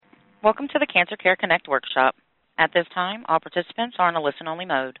Welcome to the Cancer Care Connect workshop. At this time, all participants are in a listen-only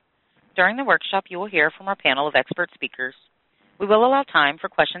mode. During the workshop, you will hear from our panel of expert speakers. We will allow time for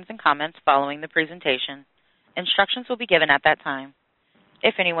questions and comments following the presentation. Instructions will be given at that time.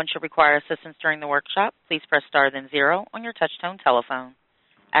 If anyone should require assistance during the workshop, please press star then 0 on your touch-tone telephone.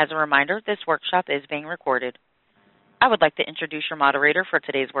 As a reminder, this workshop is being recorded. I would like to introduce your moderator for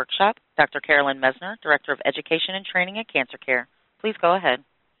today's workshop, Dr. Carolyn Mesner, Director of Education and Training at Cancer Care. Please go ahead.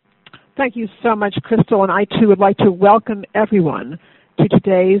 Thank you so much, Crystal, and I too would like to welcome everyone to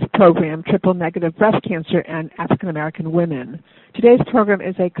today's program, Triple-Negative Breast Cancer and African American Women. Today's program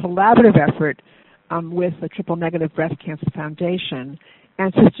is a collaborative effort with the Triple-Negative Breast Cancer Foundation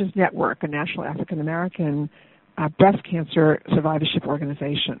and Sisters Network, a national African American breast cancer survivorship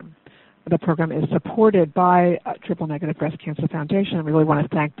organization. The program is supported by Triple-Negative Breast Cancer Foundation, and we really want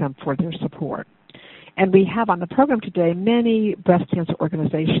to thank them for their support. And we have on the program today many breast cancer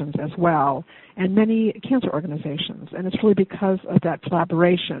organizations as well, and many cancer organizations. And it's really because of that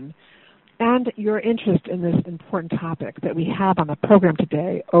collaboration and your interest in this important topic that we have on the program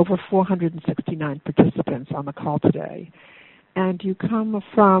today, over 469 participants on the call today. And you come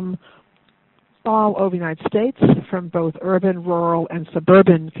from all over the United States, from both urban, rural, and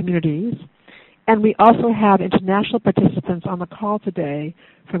suburban communities. And we also have international participants on the call today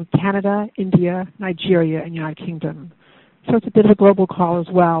from Canada, India, Nigeria, and United Kingdom. So it's a bit of a global call as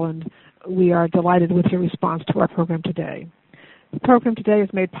well, and we are delighted with your response to our program today. The program today is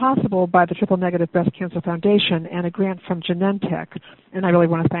made possible by the Triple-Negative Breast Cancer Foundation and a grant from Genentech, and I really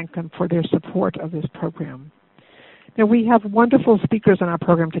want to thank them for their support of this program. Now, we have wonderful speakers on our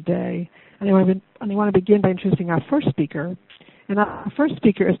program today, and I want to begin by introducing our first speaker. And our first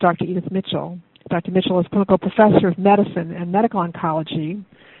speaker is Dr. Edith Mitchell. Dr. Mitchell is Clinical Professor of Medicine and Medical Oncology,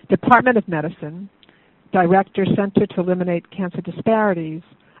 Department of Medicine, Director, Center to Eliminate Cancer Disparities,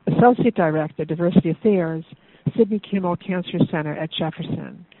 Associate Director, Diversity Affairs, Sidney Kimmel Cancer Center at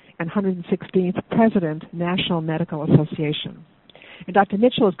Jefferson, and 116th President, National Medical Association. And Dr.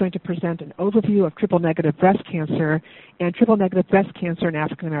 Mitchell is going to present an overview of triple-negative breast cancer and triple-negative breast cancer in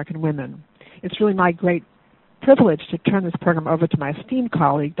African American women. It's really my great privilege to turn this program over to my esteemed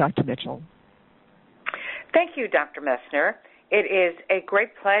colleague, Dr. Mitchell. Thank you, Dr. Messner. It is a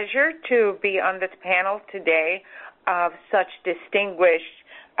great pleasure to be on this panel today of such distinguished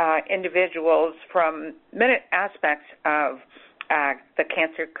individuals from many aspects of the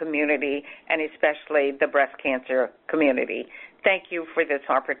cancer community and especially the breast cancer community. Thank you for this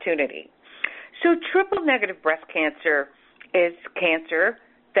opportunity. So triple-negative breast cancer is cancer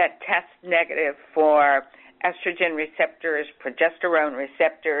that tests negative for estrogen receptors, progesterone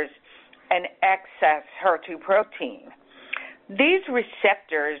receptors, and excess HER2 protein. These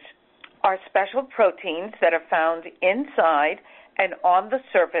receptors are special proteins that are found inside and on the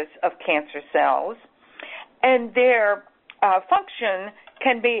surface of cancer cells, and their function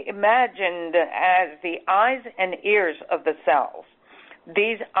can be imagined as the eyes and ears of the cells.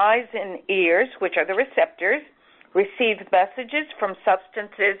 These eyes and ears, which are the receptors, receive messages from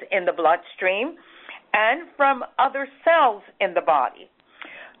substances in the bloodstream and from other cells in the body.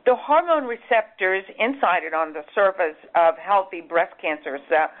 The hormone receptors inside and on the surface of healthy breast cells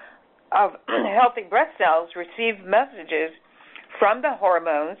receive messages from the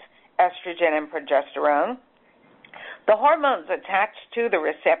hormones, estrogen and progesterone. The hormones attach to the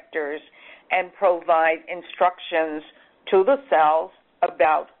receptors and provide instructions to the cells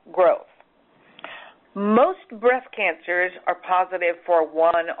about growth. Most breast cancers are positive for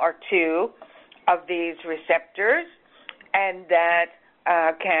one or two of these receptors, and that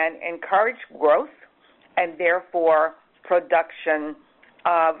can encourage growth and therefore production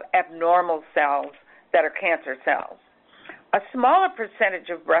of abnormal cells that are cancer cells. A smaller percentage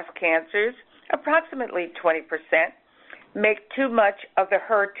of breast cancers, approximately 20%, make too much of the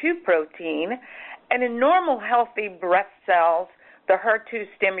HER2 protein, and in normal healthy breast cells, the HER2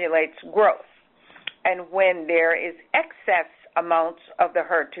 stimulates growth. And when there is excess amounts of the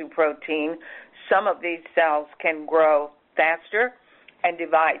HER2 protein, some of these cells can grow faster and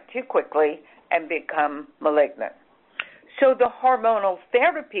divide too quickly and become malignant. So the hormonal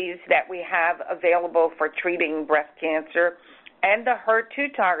therapies that we have available for treating breast cancer and the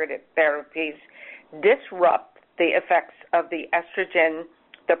HER2-targeted therapies disrupt the effects of the estrogen,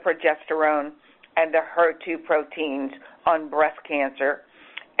 the progesterone, and the HER2 proteins on breast cancer.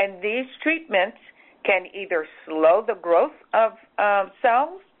 And these treatments can either slow the growth of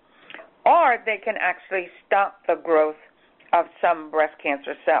cells, or they can actually stop the growth of some breast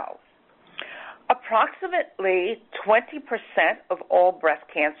cancer cells. Approximately 20% of all breast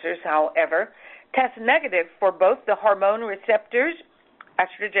cancers, however, test negative for both the hormone receptors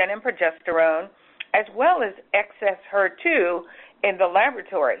estrogen and progesterone, as well as excess HER2 in the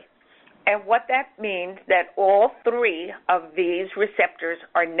laboratory. And what that means that all three of these receptors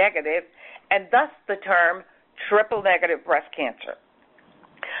are negative, and thus the term triple-negative breast cancer.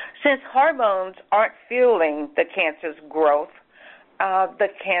 Since hormones aren't fueling the cancer's growth, the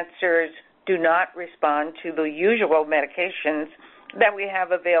cancers do not respond to the usual medications that we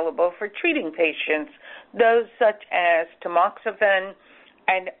have available for treating patients, those such as tamoxifen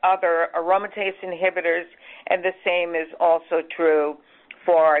and other aromatase inhibitors, and the same is also true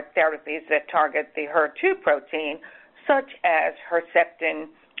for therapies that target the HER2 protein, such as Herceptin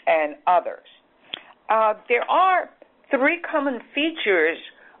and others. There are three common features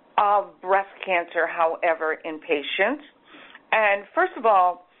of breast cancer, however, in patients. And first of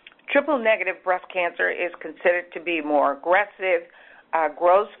all, triple-negative breast cancer is considered to be more aggressive,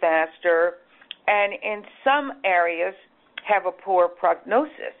 grows faster, and in some areas have a poor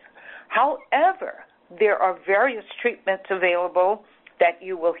prognosis. However, there are various treatments available that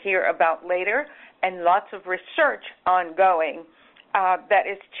you will hear about later, and lots of research ongoing that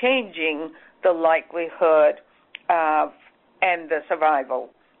is changing the likelihood of and the survival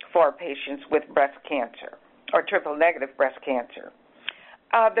for patients with breast cancer or triple-negative breast cancer.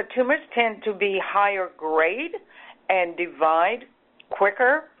 The tumors tend to be higher grade and divide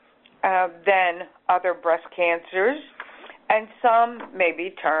quicker than other breast cancers, and some may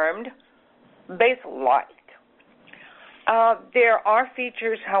be termed basal-like. There are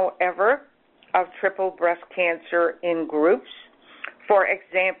features, however, of triple breast cancer in groups. For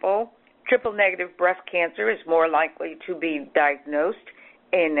example, triple-negative breast cancer is more likely to be diagnosed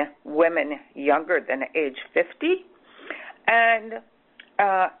in women younger than age 50, and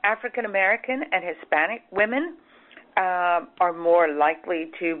African American and Hispanic women are more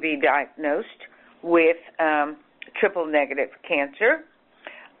likely to be diagnosed with triple-negative cancer.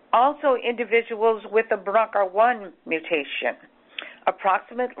 Also, individuals with a BRCA1 mutation.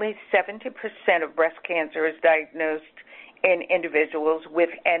 Approximately 70% of breast cancer is diagnosed in individuals with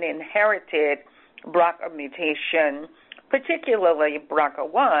an inherited BRCA mutation, particularly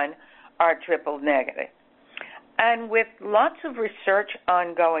BRCA1, are triple-negative. And with lots of research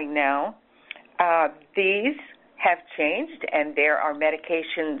ongoing now, these have changed, and there are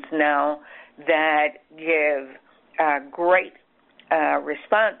medications now that give great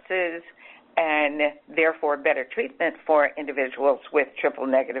responses and therefore better treatment for individuals with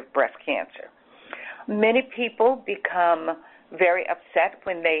triple-negative breast cancer. Many people become very upset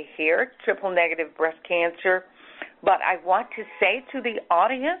when they hear triple-negative breast cancer, but I want to say to the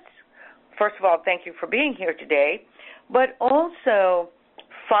audience, first of all, thank you for being here today, but also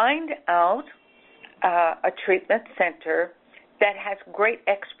find out a treatment center that has great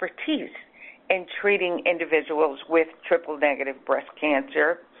expertise in treating individuals with triple-negative breast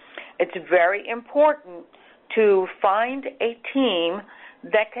cancer. It's very important to find a team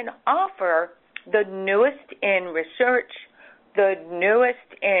that can offer the newest in research, the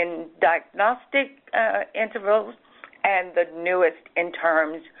newest in diagnostic intervals, and the newest in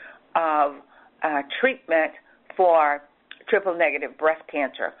terms of treatment for triple-negative breast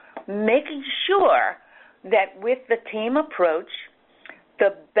cancer, making sure that with the team approach,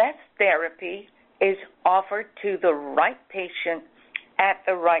 the best therapy is offered to the right patient at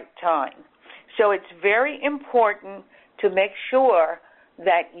the right time. So it's very important to make sure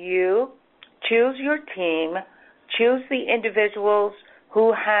that you choose your team, choose the individuals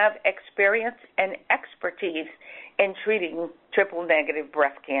who have experience and expertise in treating triple-negative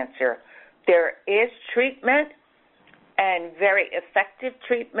breast cancer. There is treatment and very effective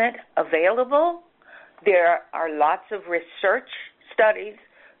treatment available. There are lots of research studies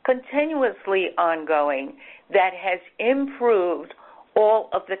continuously ongoing that has improved all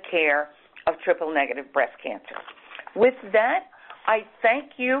of the care of triple-negative breast cancer. With that, I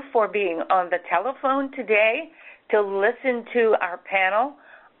thank you for being on the telephone today to listen to our panel.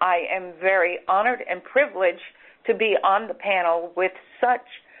 I am very honored and privileged to be on the panel with such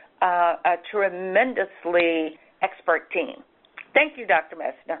a tremendously expert team. Thank you, Dr.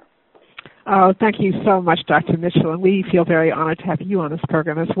 Messner. Oh, thank you so much, Dr. Mitchell, and we feel very honored to have you on this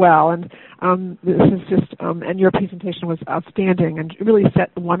program as well. And this is just, and your presentation was outstanding and really set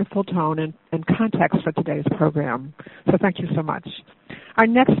a wonderful tone and context for today's program. So thank you so much. Our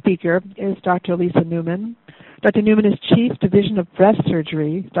next speaker is Dr. Lisa Newman. Dr. Newman is Chief Division of Breast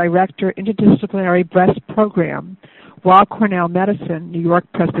Surgery, Director, Interdisciplinary Breast Program, Weill Cornell Medicine, New York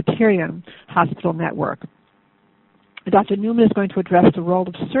Presbyterian Hospital Network. Dr. Newman is going to address the role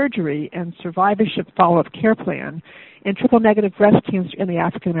of surgery and survivorship follow-up care plan in triple-negative breast cancer in the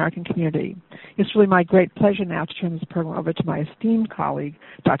African American community. It's really my great pleasure now to turn this program over to my esteemed colleague,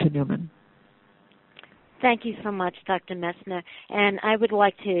 Dr. Newman. Thank you so much, Dr. Messner. And I would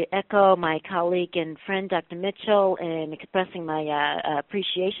like to echo my colleague and friend, Dr. Mitchell, in expressing my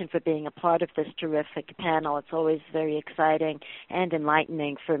appreciation for being a part of this terrific panel. It's always very exciting and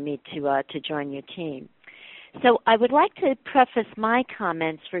enlightening for me to join your team. So I would like to preface my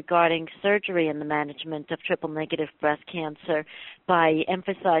comments regarding surgery in the management of triple-negative breast cancer by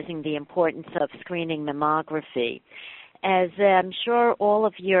emphasizing the importance of screening mammography. As I'm sure all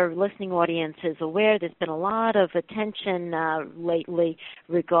of your listening audience is aware, there's been a lot of attention lately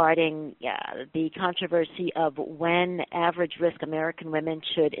regarding the controversy of when average-risk American women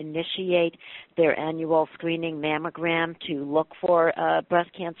should initiate their annual screening mammogram to look for breast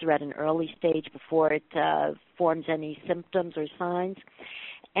cancer at an early stage before it forms any symptoms or signs.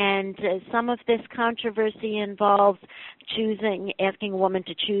 And some of this controversy involves asking a woman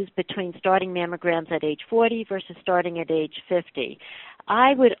to choose between starting mammograms at age 40 versus starting at age 50.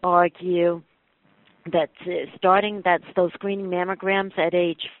 I would argue that those screening mammograms at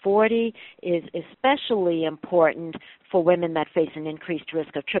age 40 is especially important for women that face an increased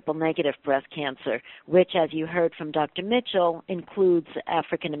risk of triple-negative breast cancer, which, as you heard from Dr. Mitchell, includes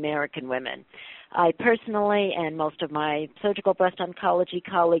African American women. I personally and most of my surgical breast oncology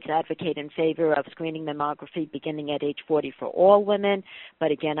colleagues advocate in favor of screening mammography beginning at age 40 for all women,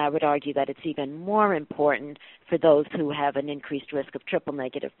 but again, I would argue that it's even more important for those who have an increased risk of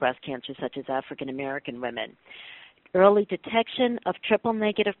triple-negative breast cancer, such as African American women. Early detection of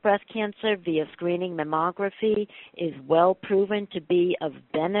triple-negative breast cancer via screening mammography is well proven to be of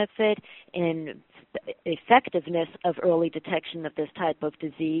benefit in effectiveness of early detection of this type of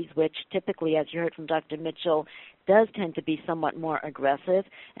disease, which typically, as you heard from Dr. Mitchell, does tend to be somewhat more aggressive.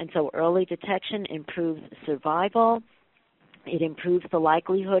 And so early detection improves survival. It improves the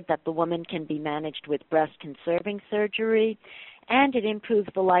likelihood that the woman can be managed with breast-conserving surgery, and it improves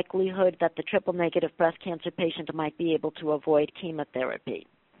the likelihood that the triple-negative breast cancer patient might be able to avoid chemotherapy.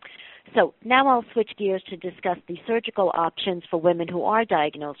 So now I'll switch gears to discuss the surgical options for women who are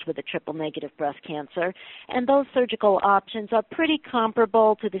diagnosed with a triple-negative breast cancer, and those surgical options are pretty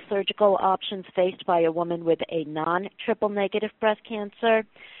comparable to the surgical options faced by a woman with a non-triple-negative breast cancer.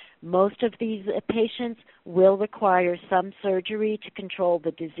 Most of these patients will require some surgery to control the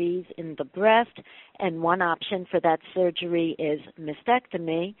disease in the breast, and one option for that surgery is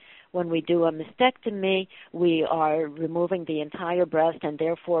mastectomy. When we do a mastectomy, we are removing the entire breast, and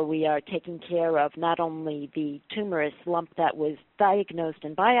therefore we are taking care of not only the tumorous lump that was diagnosed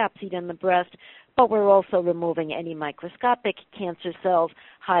and biopsied in the breast, but we're also removing any microscopic cancer cells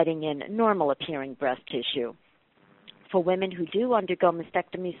hiding in normal-appearing breast tissue. For women who do undergo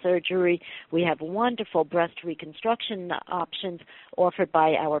mastectomy surgery, we have wonderful breast reconstruction options offered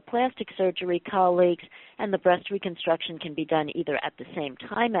by our plastic surgery colleagues, and the breast reconstruction can be done either at the same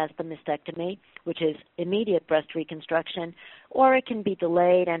time as the mastectomy, which is immediate breast reconstruction, or it can be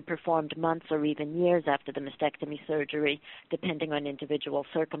delayed and performed months or even years after the mastectomy surgery, depending on individual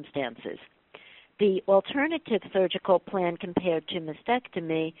circumstances. The alternative surgical plan compared to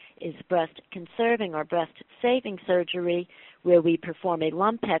mastectomy is breast-conserving or breast-saving surgery, where we perform a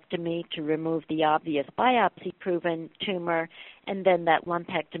lumpectomy to remove the obvious biopsy-proven tumor, and then that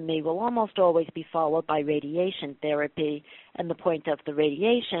lumpectomy will almost always be followed by radiation therapy, and the point of the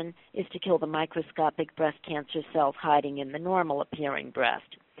radiation is to kill the microscopic breast cancer cells hiding in the normal-appearing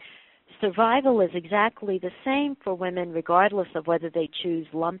breast. Survival is exactly the same for women regardless of whether they choose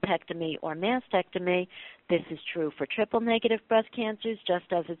lumpectomy or mastectomy. This is true for triple-negative breast cancers just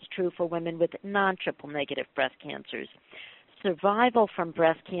as it's true for women with non-triple-negative breast cancers. Survival from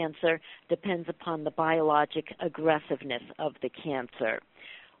breast cancer depends upon the biologic aggressiveness of the cancer.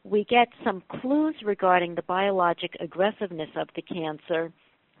 We get some clues regarding the biologic aggressiveness of the cancer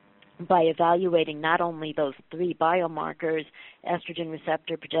by evaluating not only those three biomarkers, estrogen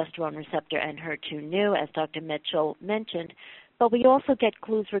receptor, progesterone receptor, and HER2/neu, as Dr. Mitchell mentioned, but we also get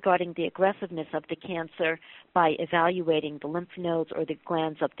clues regarding the aggressiveness of the cancer by evaluating the lymph nodes or the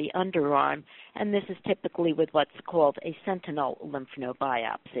glands of the underarm, and this is typically with what's called a sentinel lymph node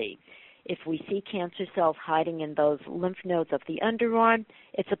biopsy. If we see cancer cells hiding in those lymph nodes of the underarm,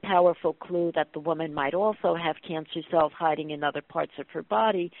 it's a powerful clue that the woman might also have cancer cells hiding in other parts of her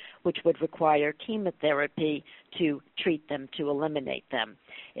body, which would require chemotherapy to treat them, to eliminate them.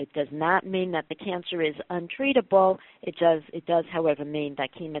 It does not mean that the cancer is untreatable. It does, however, mean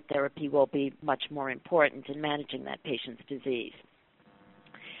that chemotherapy will be much more important in managing that patient's disease.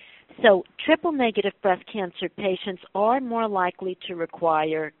 So triple-negative breast cancer patients are more likely to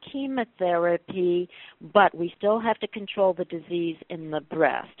require chemotherapy, but we still have to control the disease in the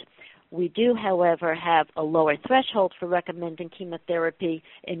breast. We do, however, have a lower threshold for recommending chemotherapy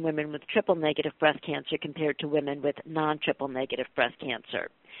in women with triple-negative breast cancer compared to women with non-triple-negative breast cancer.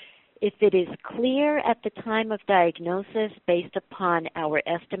 If it is clear at the time of diagnosis, based upon our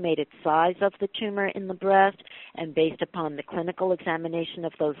estimated size of the tumor in the breast and based upon the clinical examination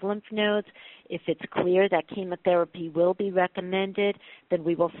of those lymph nodes, if it's clear that chemotherapy will be recommended, then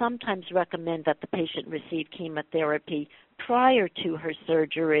we will sometimes recommend that the patient receive chemotherapy prior to her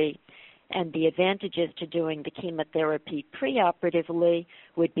surgery. And the advantages to doing the chemotherapy preoperatively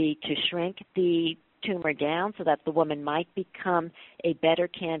would be to shrink the tumor down so that the woman might become a better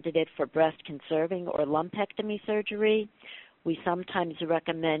candidate for breast conserving or lumpectomy surgery. We sometimes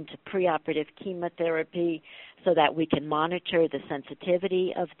recommend preoperative chemotherapy so that we can monitor the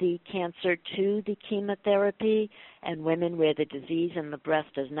sensitivity of the cancer to the chemotherapy. And women where the disease in the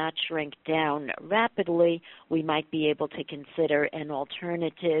breast does not shrink down rapidly, we might be able to consider an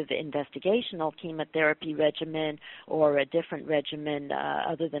alternative investigational chemotherapy regimen or a different regimen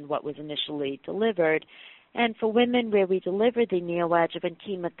other than what was initially delivered. And for women where we deliver the neoadjuvant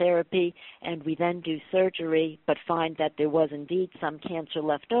chemotherapy and we then do surgery but find that there was indeed some cancer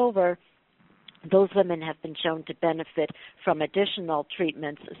left over, those women have been shown to benefit from additional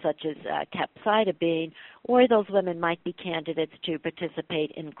treatments such as capecitabine, or those women might be candidates to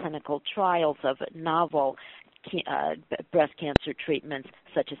participate in clinical trials of novel breast cancer treatments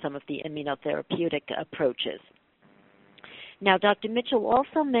such as some of the immunotherapeutic approaches. Now, Dr. Mitchell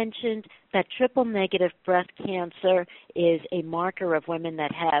also mentioned that triple-negative breast cancer is a marker of women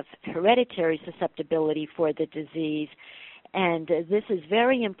that have hereditary susceptibility for the disease. And this is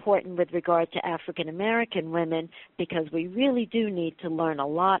very important with regard to African American women because we really do need to learn a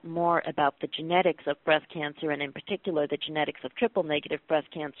lot more about the genetics of breast cancer and in particular the genetics of triple-negative breast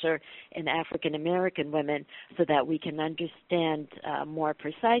cancer in African American women so that we can understand more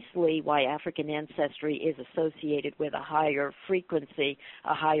precisely why African ancestry is associated with a higher frequency,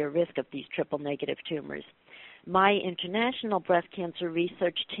 a higher risk of these triple-negative tumors. My international breast cancer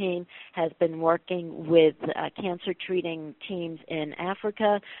research team has been working with cancer treating teams in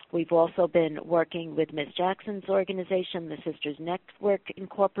Africa. We've also been working with Ms. Jackson's organization, the Sisters Network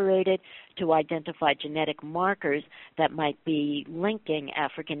Incorporated, to identify genetic markers that might be linking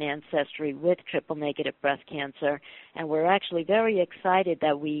African ancestry with triple-negative breast cancer. And we're actually very excited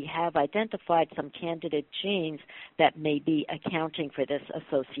that we have identified some candidate genes that may be accounting for this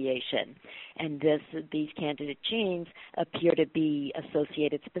association. And these candidate genes appear to be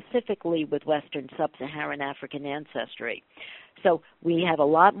associated specifically with Western Sub-Saharan African ancestry. So we have a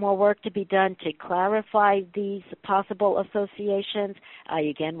lot more work to be done to clarify these possible associations. I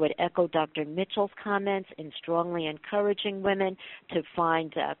again would echo Dr. Mitchell's comments in strongly encouraging women to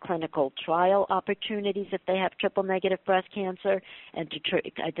find clinical trial opportunities if they have triple-negative breast cancer and to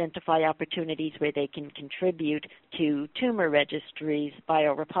identify opportunities where they can contribute to tumor registries,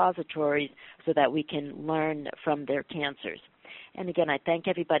 biorepositories, so that we can learn from their cancers. And again, I thank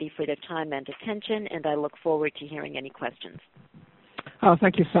everybody for their time and attention, and I look forward to hearing any questions. Oh,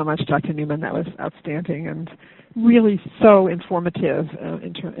 thank you so much, Dr. Newman. That was outstanding and really so informative.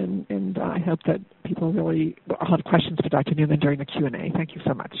 And I hope that people really will have questions for Dr. Newman during the Q&A. Thank you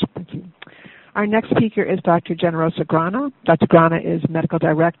so much. Thank you. Our next speaker is Dr. Generosa Grana. Dr. Grana is Medical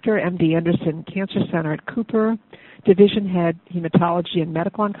Director, MD Anderson Cancer Center at Cooper, Division Head, Hematology and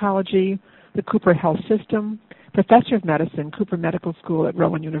Medical Oncology, the Cooper Health System, Professor of Medicine, Cooper Medical School at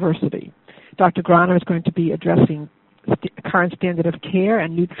Rowan University. Dr. Grana is going to be addressing current standard of care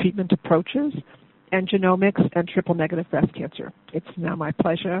and new treatment approaches, and genomics and triple-negative breast cancer. It's now my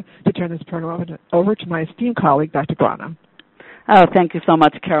pleasure to turn this program over to my esteemed colleague, Dr. Grana. Oh, thank you so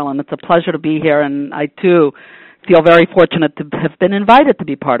much, Carolyn. It's a pleasure to be here, and I, too, feel very fortunate to have been invited to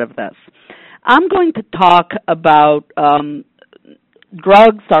be part of this. I'm going to talk about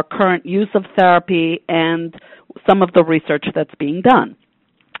drugs, our current use of therapy, and some of the research that's being done.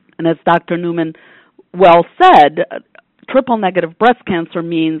 And as Dr. Newman well said, triple-negative breast cancer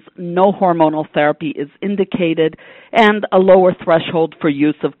means no hormonal therapy is indicated and a lower threshold for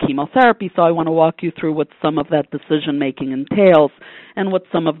use of chemotherapy. So I want to walk you through what some of that decision-making entails and what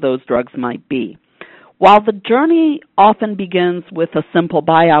some of those drugs might be. While the journey often begins with a simple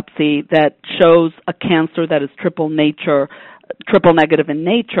biopsy that shows a cancer that is triple-negative in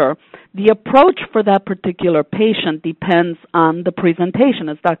nature, the approach for that particular patient depends on the presentation,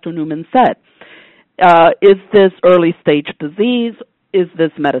 as Dr. Newman said. Is this early-stage disease? Is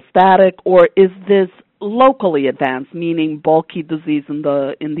this metastatic? Or is this locally advanced, meaning bulky disease in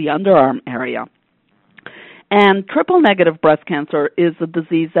the underarm area. And triple-negative breast cancer is a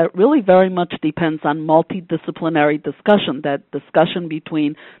disease that really very much depends on multidisciplinary discussion, that discussion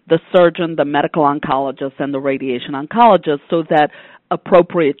between the surgeon, the medical oncologist, and the radiation oncologist so that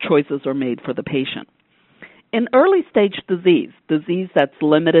appropriate choices are made for the patient. In early-stage disease that's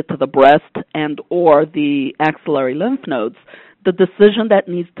limited to the breast and or the axillary lymph nodes, the decision that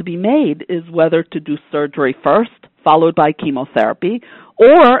needs to be made is whether to do surgery first, followed by chemotherapy,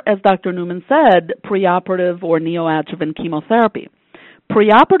 or, as Dr. Newman said, preoperative or neoadjuvant chemotherapy.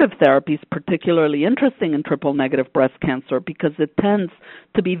 Preoperative therapy is particularly interesting in triple-negative breast cancer because it tends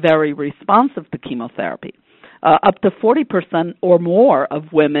to be very responsive to chemotherapy. Up to 40% or more of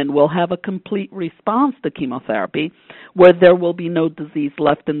women will have a complete response to chemotherapy where there will be no disease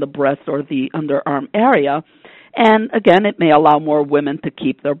left in the breast or the underarm area. And again, it may allow more women to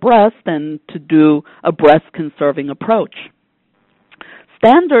keep their breast and to do a breast-conserving approach.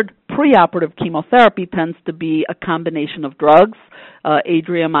 Standard preoperative chemotherapy tends to be a combination of drugs.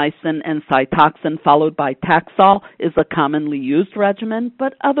 Adriamycin and Cytoxan followed by Taxol is a commonly used regimen,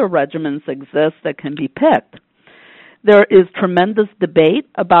 but other regimens exist that can be picked. There is tremendous debate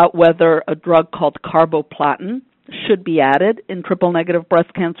about whether a drug called carboplatin should be added in triple-negative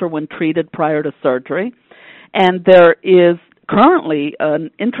breast cancer when treated prior to surgery. And there is currently an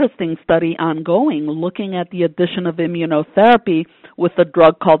interesting study ongoing looking at the addition of immunotherapy with a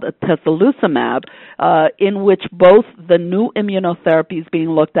drug called atezolizumab, in which both the new immunotherapy is being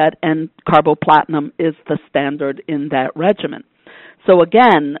looked at and carboplatin is the standard in that regimen. So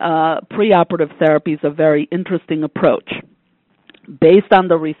again, preoperative therapy is a very interesting approach. Based on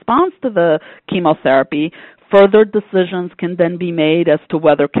the response to the chemotherapy, further decisions can then be made as to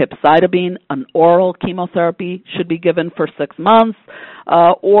whether capecitabine, an oral chemotherapy, should be given for 6 months,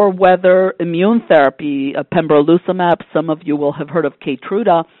 or whether immune therapy, pembrolizumab, some of you will have heard of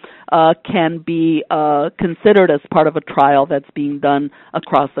Keytruda, can be considered as part of a trial that's being done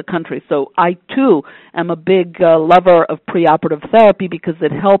across the country. So I, too, am a big lover of preoperative therapy because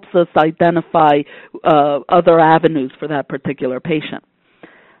it helps us identify other avenues for that particular patient.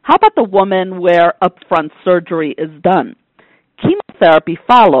 How about the woman where upfront surgery is done? Chemotherapy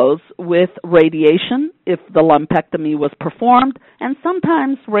follows with radiation if the lumpectomy was performed, and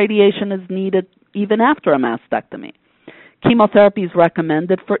sometimes radiation is needed even after a mastectomy. Chemotherapy is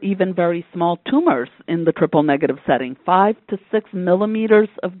recommended for even very small tumors in the triple-negative setting, 5 to 6 millimeters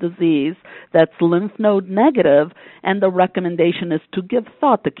of disease that's lymph node negative, and the recommendation is to give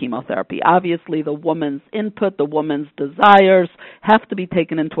thought to chemotherapy. Obviously, the woman's input, the woman's desires have to be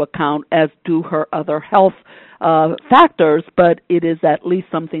taken into account, as do her other health factors, but it is at least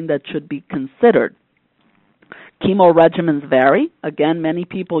something that should be considered. Chemo regimens vary. Again, many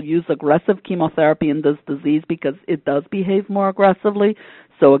people use aggressive chemotherapy in this disease because it does behave more aggressively.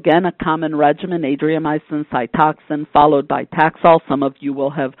 So again, a common regimen, adriamycin, Cytoxan, followed by Taxol. Some of you will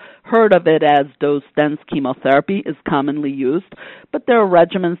have heard of it as dose-dense chemotherapy is commonly used, but there are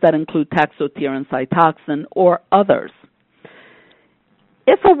regimens that include Taxotere and Cytoxan or others.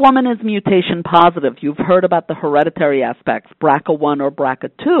 If a woman is mutation positive, you've heard about the hereditary aspects, BRCA1 or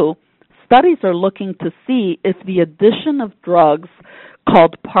BRCA2, studies are looking to see if the addition of drugs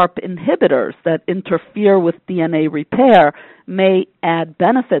called PARP inhibitors that interfere with DNA repair may add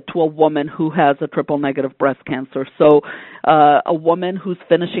benefit to a woman who has a triple-negative breast cancer. So a woman who's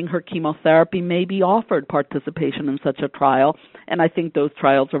finishing her chemotherapy may be offered participation in such a trial, and I think those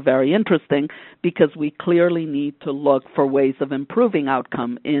trials are very interesting because we clearly need to look for ways of improving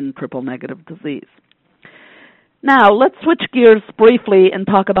outcome in triple-negative disease. Now, let's switch gears briefly and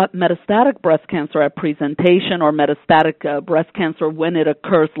talk about metastatic breast cancer at presentation, or metastatic breast cancer when it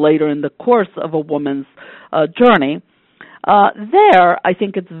occurs later in the course of a woman's journey. There, I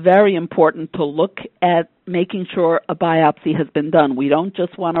think it's very important to look at making sure a biopsy has been done. We don't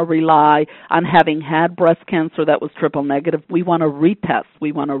just want to rely on having had breast cancer that was triple negative. We want to retest.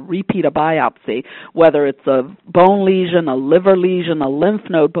 We want to repeat a biopsy, whether it's a bone lesion, a liver lesion, a lymph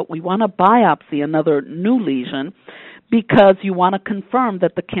node, but we want to biopsy another new lesion because you want to confirm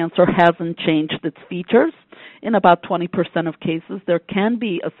that the cancer hasn't changed its features. In about 20% of cases, there can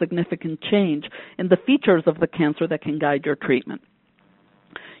be a significant change in the features of the cancer that can guide your treatment.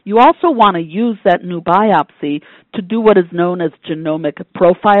 You also want to use that new biopsy to do what is known as genomic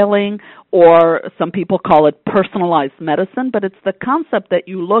profiling, or some people call it personalized medicine, but it's the concept that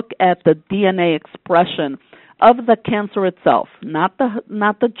you look at the DNA expression of the cancer itself, not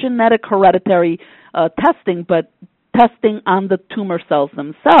the genetic hereditary testing, but testing on the tumor cells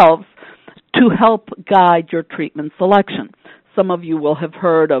themselves to help guide your treatment selection. Some of you will have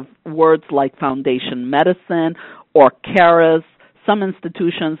heard of words like foundation medicine or CARES. Some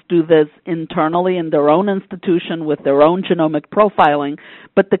institutions do this internally in their own institution with their own genomic profiling,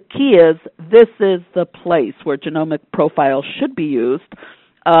 but the key is this is the place where genomic profiles should be used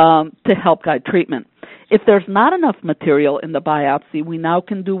to help guide treatment. If there's not enough material in the biopsy, we now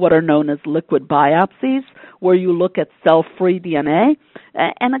can do what are known as liquid biopsies, where you look at cell-free DNA.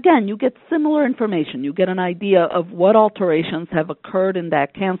 And again, you get similar information. You get an idea of what alterations have occurred in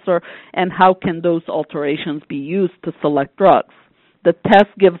that cancer and how can those alterations be used to select drugs. The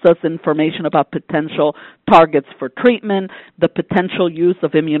test gives us information about potential targets for treatment, the potential use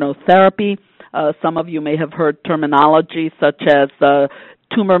of immunotherapy. Some of you may have heard terminology such as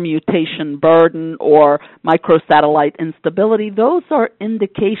tumor mutation burden or microsatellite instability. Those are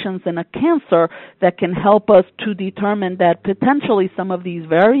indications in a cancer that can help us to determine that potentially some of these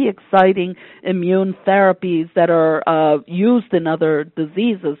very exciting immune therapies that are used in other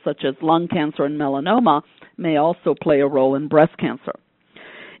diseases such as lung cancer and melanoma may also play a role in breast cancer.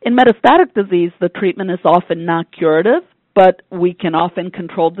 In metastatic disease, the treatment is often not curative, but we can often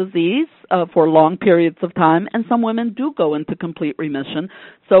control disease for long periods of time, and some women do go into complete remission.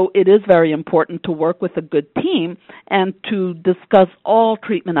 So it is very important to work with a good team and to discuss all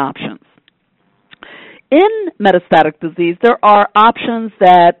treatment options. In metastatic disease, there are options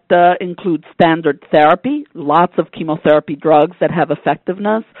that include standard therapy, lots of chemotherapy drugs that have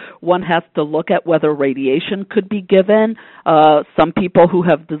effectiveness. One has to look at whether radiation could be given. Some people who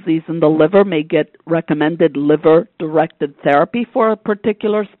have disease in the liver may get recommended liver-directed therapy for a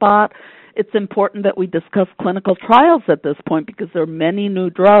particular spot. It's important that we discuss clinical trials at this point because there are many new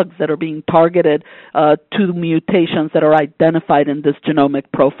drugs that are being targeted to mutations that are identified in this genomic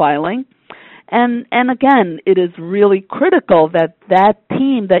profiling. And again, it is really critical that that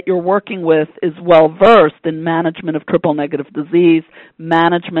team that you're working with is well-versed in management of triple-negative disease,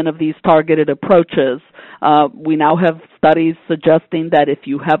 management of these targeted approaches. We now have studies suggesting that if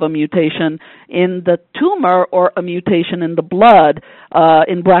you have a mutation in the tumor or a mutation in the blood,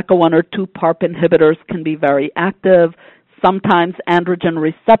 in BRCA1 or 2 PARP inhibitors can be very active. Sometimes androgen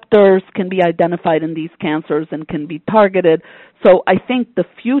receptors can be identified in these cancers and can be targeted. So I think the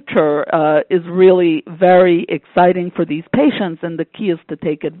future is really very exciting for these patients, and the key is to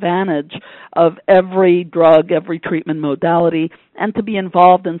take advantage of every drug, every treatment modality, and to be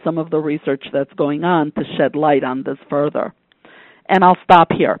involved in some of the research that's going on to shed light on this further. And I'll stop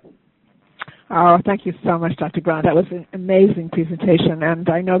here. Oh, thank you so much, Dr. Grant. That was an amazing presentation, and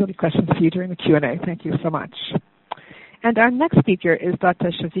I know there'll be questions for you during the Q&A. Thank you so much. And our next speaker is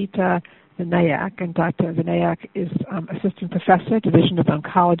Dr. Shavita Vinayak, and Dr. Vinayak is Assistant Professor, Division of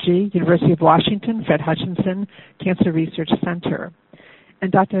Oncology, University of Washington, Fred Hutchinson Cancer Research Center.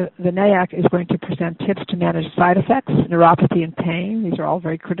 And Dr. Vinayak is going to present tips to manage side effects, neuropathy, and pain. These are all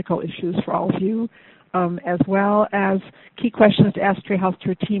very critical issues for all of you, as well as key questions to ask your health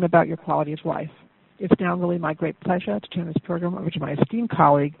care team about your quality of life. It's now really my great pleasure to turn this program over to my esteemed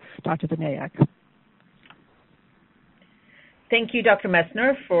colleague, Dr. Vinayak. Thank you, Dr.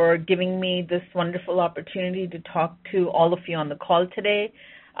 Messner, for giving me this wonderful opportunity to talk to all of you on the call today.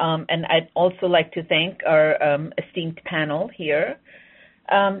 And I'd also like to thank our esteemed panel here.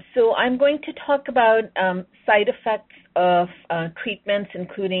 So I'm going to talk about side effects of treatments,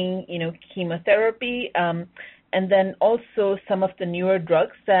 including, chemotherapy, and then also some of the newer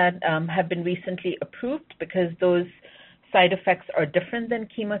drugs that have been recently approved because those side effects are different than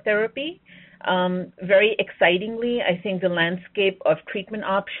chemotherapy. Very excitingly, I think the landscape of treatment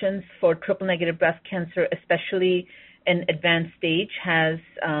options for triple-negative breast cancer, especially in advanced stage, has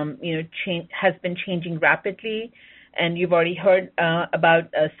been changing rapidly. And you've already heard about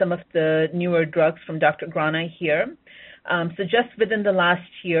some of the newer drugs from Dr. Grana here. So just within the last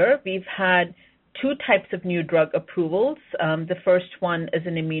year, we've had 2 types of new drug approvals. The first one is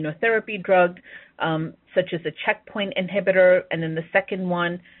an immunotherapy drug, such as a checkpoint inhibitor, and then the second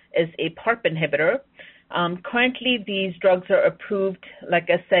one is a PARP inhibitor. Currently, these drugs are approved, like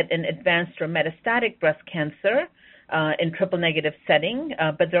I said, in advanced or metastatic breast cancer in triple-negative setting,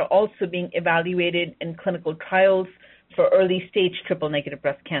 but they're also being evaluated in clinical trials for early-stage triple-negative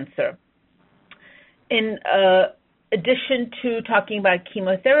breast cancer. In addition to talking about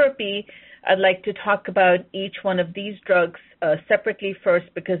chemotherapy, I'd like to talk about each one of these drugs separately first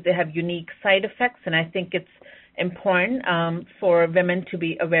because they have unique side effects, and I think it's important for women to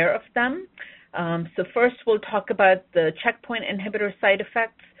be aware of them. So first we'll talk about the checkpoint inhibitor side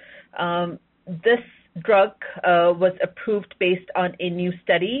effects. This drug was approved based on a new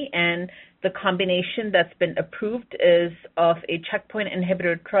study, and the combination that's been approved is of a checkpoint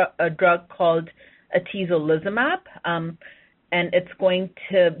inhibitor drug called atezolizumab. and it's going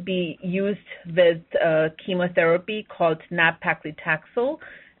to be used with chemotherapy called nab-paclitaxel,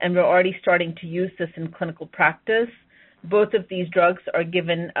 and we're already starting to use this in clinical practice. Both of these drugs are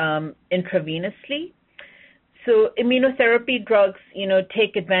given intravenously. So immunotherapy drugs,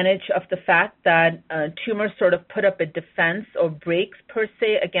 take advantage of the fact that tumors sort of put up a defense or brakes per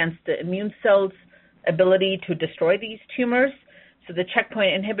se against the immune cells' ability to destroy these tumors. So the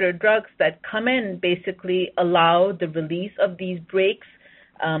checkpoint inhibitor drugs that come in basically allow the release of these brakes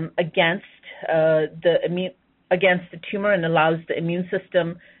against the tumor and allows the immune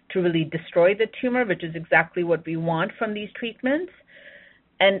system to really destroy the tumor, which is exactly what we want from these treatments.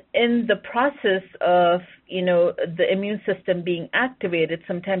 And in the process of, the immune system being activated,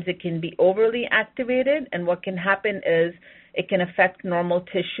 sometimes it can be overly activated, and what can happen is it can affect normal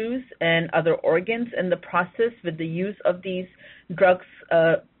tissues and other organs in the process with the use of these drugs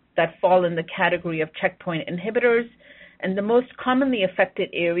that fall in the category of checkpoint inhibitors. And the most commonly affected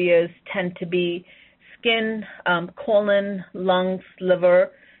areas tend to be skin, colon, lungs,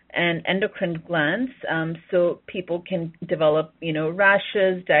 liver, and endocrine glands. So people can develop,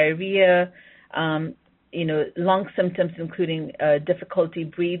 rashes, diarrhea, lung symptoms including difficulty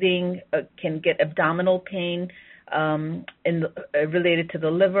breathing, can get abdominal pain related to the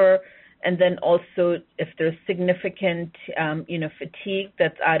liver. And then also if there's significant, fatigue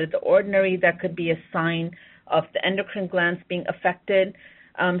that's out of the ordinary, that could be a sign of the endocrine glands being affected.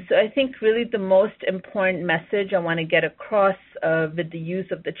 So I think really the most important message I want to get across with the use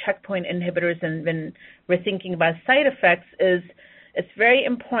of the checkpoint inhibitors and when we're thinking about side effects is it's very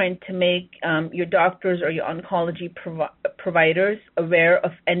important to make your doctors or your oncology providers aware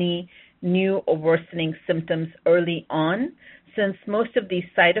of any new or worsening symptoms early on, since most of these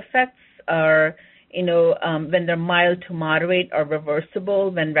side effects are, when they're mild to moderate, are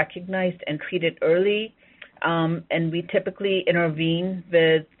reversible when recognized and treated early. And we typically intervene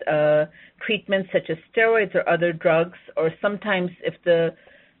with treatments such as steroids or other drugs, or sometimes if the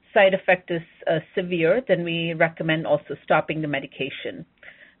side effect is severe, then we recommend also stopping the medication.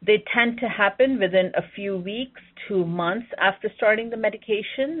 They tend to happen within a few weeks to months after starting the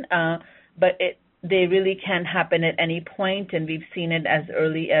medication, but they really can happen at any point, and we've seen it as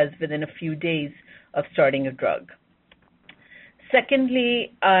early as within a few days of starting a drug.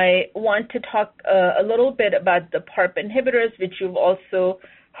 Secondly, I want to talk a little bit about the PARP inhibitors, which you've also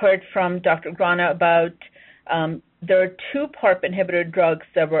heard from Dr. Grana about. There are 2 PARP inhibitor drugs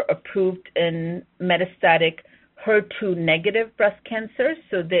that were approved in metastatic HER2-negative breast cancer,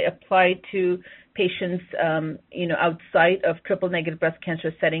 so they apply to patients, outside of triple-negative breast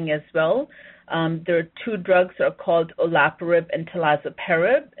cancer setting as well. There are 2 drugs that are called olaparib and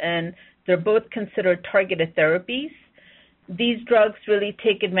talazoparib, and they're both considered targeted therapies. These drugs really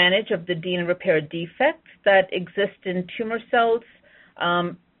take advantage of the DNA repair defects that exist in tumor cells,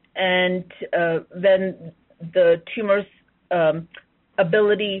 and then the tumor's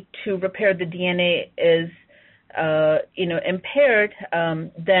ability to repair the DNA is, impaired,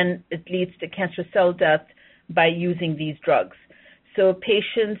 then it leads to cancer cell death by using these drugs. So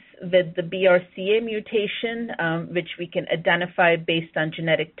patients with the BRCA mutation, which we can identify based on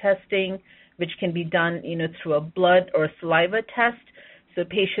genetic testing, which can be done, through a blood or saliva test. So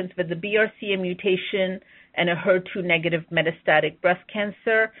patients with the BRCA mutation and a HER2-negative metastatic breast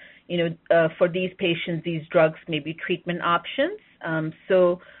cancer, for these patients, these drugs may be treatment options.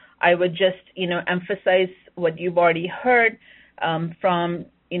 So I would just, emphasize what you've already heard from,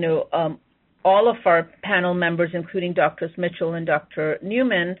 all of our panel members, including Drs. Mitchell and Dr.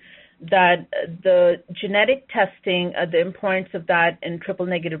 Newman, that the genetic testing, the importance of that in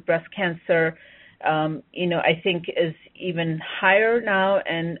triple-negative breast cancer, I think is even higher now.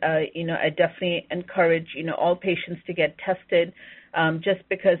 And, I definitely encourage, all patients to get tested just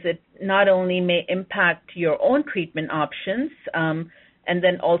because it not only may impact your own treatment options and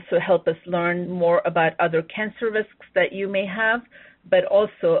then also help us learn more about other cancer risks that you may have, but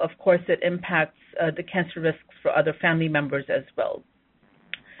also, of course, it impacts the cancer risks for other family members as well.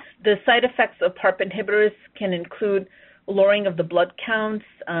 The side effects of PARP inhibitors can include lowering of the blood counts,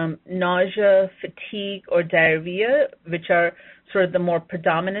 nausea, fatigue, or diarrhea, which are sort of the more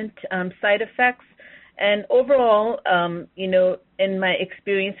predominant side effects. And overall, in my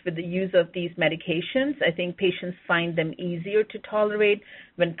experience with the use of these medications, I think patients find them easier to tolerate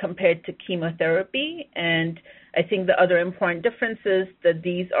when compared to chemotherapy. And I think the other important difference is that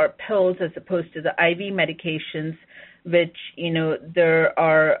these are pills as opposed to the IV medications, which, there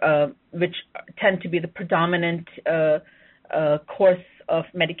are, which tend to be the predominant course of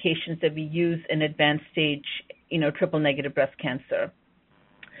medications that we use in advanced stage, triple-negative breast cancer.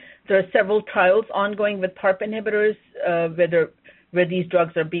 There are several trials ongoing with PARP inhibitors, where these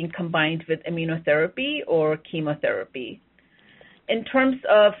drugs are being combined with immunotherapy or chemotherapy. In terms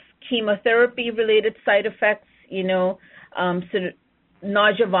of chemotherapy-related side effects, so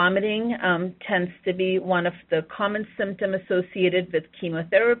nausea, vomiting tends to be one of the common symptoms associated with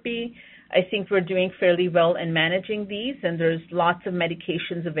chemotherapy. I think we're doing fairly well in managing these, and there's lots of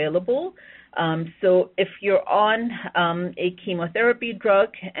medications available. So if you're on a chemotherapy drug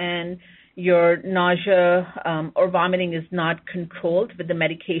and your nausea or vomiting is not controlled with the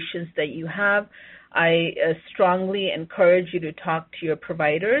medications that you have, I strongly encourage you to talk to your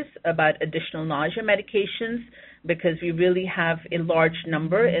providers about additional nausea medications, because we really have a large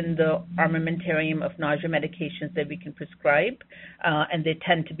number in the armamentarium of nausea medications that we can prescribe, and they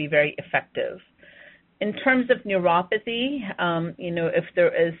tend to be very effective. In terms of neuropathy, if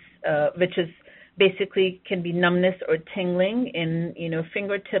there is, which is basically can be numbness or tingling in,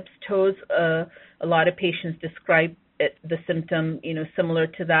 fingertips, toes, a lot of patients describe the symptom, similar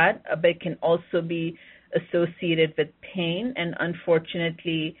to that, but it can also be associated with pain, and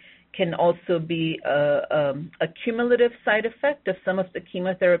unfortunately can also be a cumulative side effect of some of the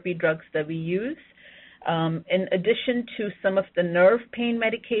chemotherapy drugs that we use. In addition to some of the nerve pain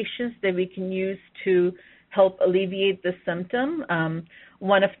medications that we can use to help alleviate the symptom,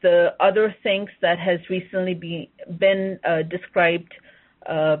 one of the other things that has recently been described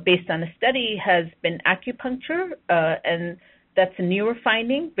based on a study has been acupuncture, and that's a newer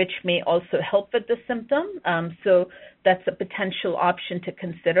finding, which may also help with the symptom. So that's a potential option to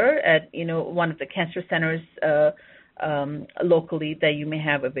consider at one of the cancer centers locally that you may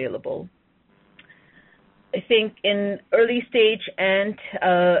have available. I think in early stage and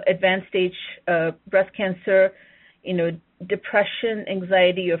advanced stage breast cancer, depression,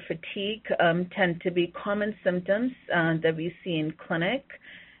 anxiety, or fatigue tend to be common symptoms that we see in clinic.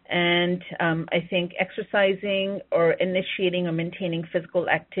 And I think exercising or initiating or maintaining physical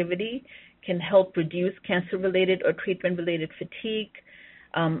activity can help reduce cancer-related or treatment-related fatigue.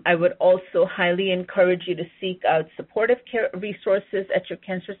 I would also highly encourage you to seek out supportive care resources at your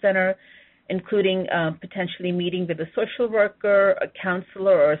cancer center, including potentially meeting with a social worker, a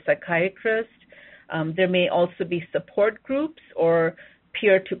counselor, or a psychiatrist. There may also be support groups or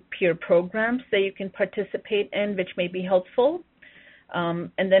peer-to-peer programs that you can participate in, which may be helpful.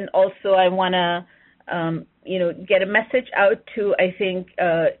 And then also I want to, get a message out to, I think,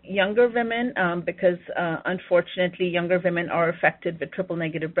 younger women, because unfortunately younger women are affected with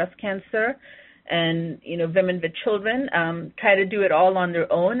triple-negative breast cancer. And, women with children try to do it all on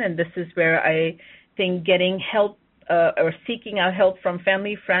their own. And this is where I think getting help or seeking out help from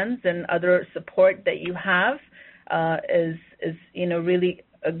family, friends, and other support that you have is really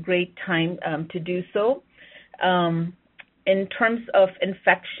a great time to do so. In terms of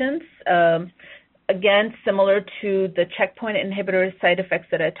infections, again, similar to the checkpoint inhibitor side effects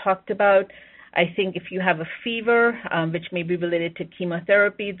that I talked about, I think if you have a fever, which may be related to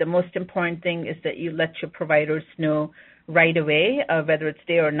chemotherapy, the most important thing is that you let your providers know right away, whether it's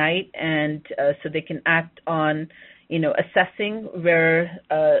day or night, and so they can act on, assessing where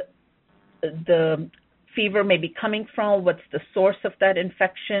the fever may be coming from, what's the source of that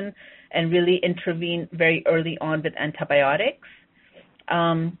infection, and really intervene very early on with antibiotics.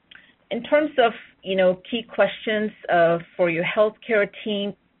 In terms of, key questions for your healthcare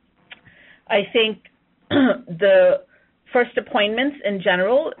team, I think the first appointments in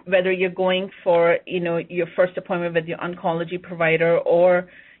general, whether you're going for, your first appointment with your oncology provider, or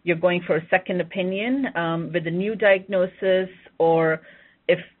you're going for a second opinion with a new diagnosis, or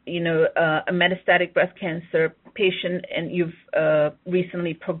if, a metastatic breast cancer patient and you've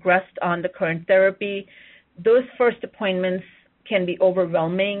recently progressed on the current therapy, those first appointments can be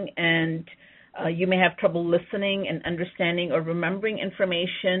overwhelming, and you may have trouble listening and understanding or remembering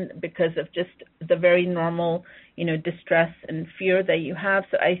information because of just the very normal, distress and fear that you have.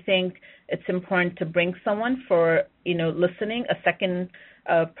 So I think it's important to bring someone for, listening, a second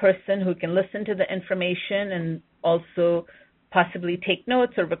person who can listen to the information and also possibly take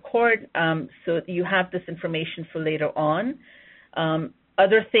notes or record, so you have this information for later on.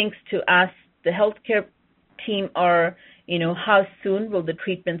 Other things to ask the healthcare team are, how soon will the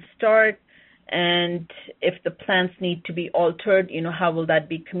treatment start? And if the plans need to be altered, how will that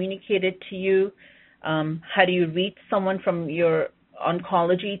be communicated to you? How do you reach someone from your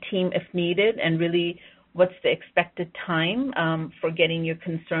oncology team if needed? And really, what's the expected time for getting your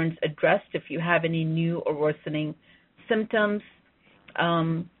concerns addressed if you have any new or worsening symptoms?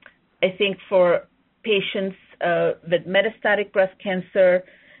 I think for patients with metastatic breast cancer,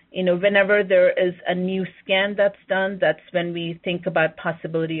 Whenever there is a new scan that's done, that's when we think about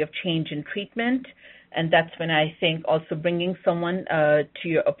possibility of change in treatment. And that's when I think also bringing someone to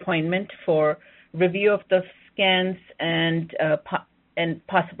your appointment for review of the scans and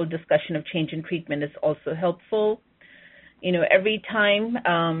possible discussion of change in treatment is also helpful. Every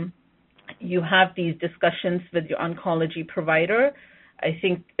time you have these discussions with your oncology provider, I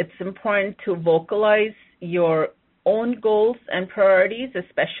think it's important to vocalize your own goals and priorities,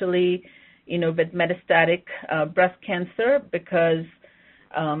 especially, with metastatic breast cancer, because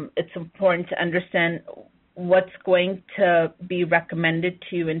it's important to understand what's going to be recommended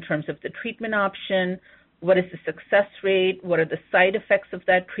to you in terms of the treatment option, what is the success rate, what are the side effects of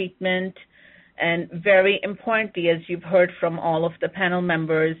that treatment, and very importantly, as you've heard from all of the panel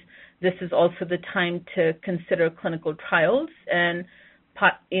members, this is also the time to consider clinical trials. And,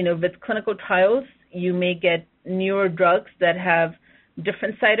 with clinical trials, you may get newer drugs that have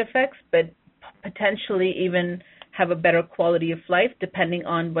different side effects, but potentially even have a better quality of life depending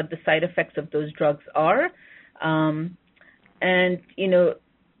on what the side effects of those drugs are.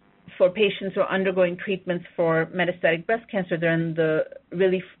 For patients who are undergoing treatments for metastatic breast cancer, they're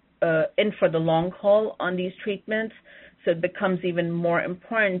in for the long haul on these treatments. So it becomes even more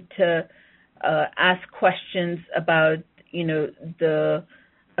important to ask questions about, the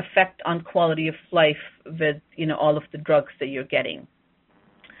effect on quality of life with, all of the drugs that you're getting.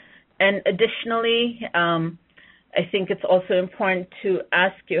 And additionally, I think it's also important to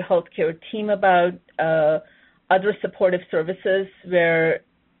ask your healthcare team about other supportive services where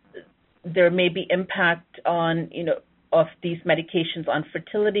there may be impact on, of these medications on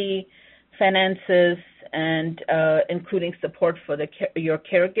fertility, finances, and including support for your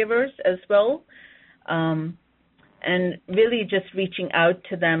caregivers as well. And really just reaching out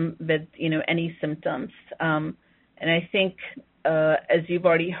to them with, any symptoms. And I think, as you've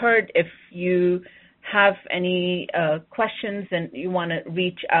already heard, if you have any questions and you want to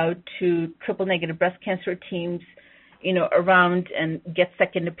reach out to triple-negative breast cancer teams, around and get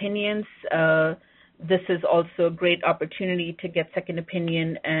second opinions, this is also a great opportunity to get second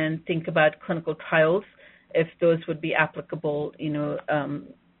opinion and think about clinical trials if those would be applicable,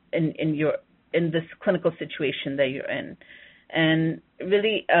 in this clinical situation that you're in. And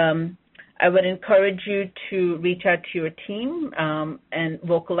really, I would encourage you to reach out to your team and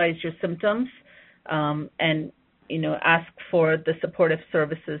vocalize your symptoms and, ask for the supportive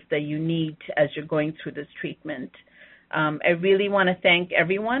services that you need as you're going through this treatment. I really want to thank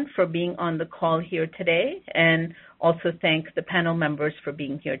everyone for being on the call here today and also thank the panel members for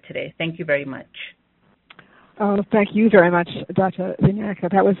being here today. Thank you very much. Oh, thank you very much, Dr. Vinayak.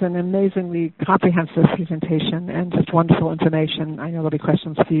 That was an amazingly comprehensive presentation and just wonderful information. I know there'll be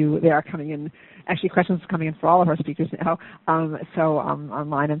questions for you. They are coming in, actually questions coming in for all of our speakers now,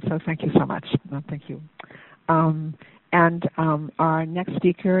 online, and so thank you so much. Thank you. Our next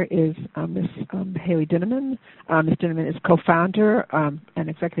speaker is Ms. Haley Dinneman. Ms. Dinneman is co-founder and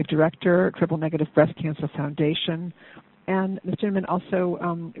executive director, Triple Negative Breast Cancer Foundation. And Ms. Dinneman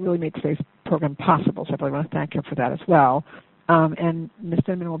also really made today's program possible, so I really want to thank her for that as well. And Ms.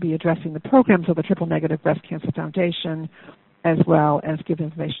 Dinneman will be addressing the programs of the Triple Negative Breast Cancer Foundation as well as give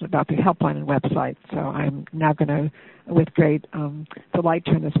information about the helpline and website. So I'm now going to, with great delight,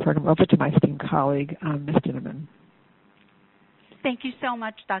 turn this program over to my esteemed colleague, Ms. Dinneman. Thank you so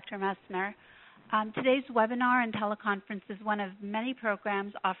much, Dr. Messner. Today's webinar and teleconference is one of many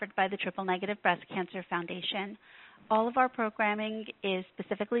programs offered by the Triple Negative Breast Cancer Foundation. All of our programming is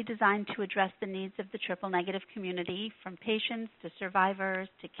specifically designed to address the needs of the triple negative community, from patients to survivors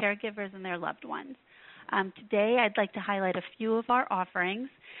to caregivers and their loved ones. Today, I'd like to highlight a few of our offerings,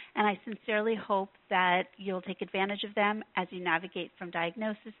 and I sincerely hope that you'll take advantage of them as you navigate from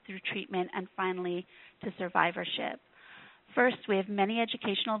diagnosis through treatment and finally to survivorship. First, we have many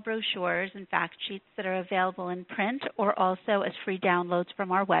educational brochures and fact sheets that are available in print or also as free downloads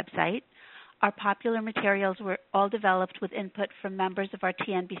from our website. Our popular materials were all developed with input from members of our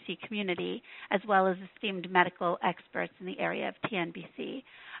TNBC community, as well as esteemed medical experts in the area of TNBC.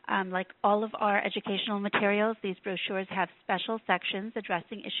 Like all of our educational materials, these brochures have special sections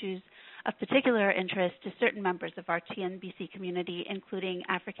addressing issues of particular interest to certain members of our TNBC community, including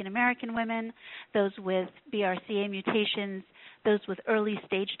African American women, those with BRCA mutations, those with early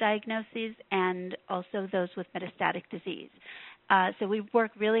stage diagnoses, and also those with metastatic disease. So we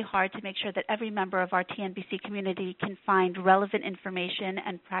work really hard to make sure that every member of our TNBC community can find relevant information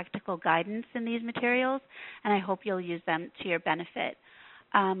and practical guidance in these materials, and I hope you'll use them to your benefit.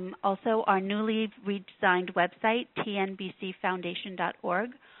 Also, our newly redesigned website,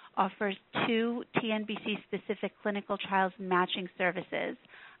 tnbcfoundation.org, offers 2 TNBC-specific clinical trials matching services.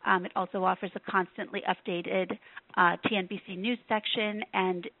 It also offers a constantly updated TNBC news section,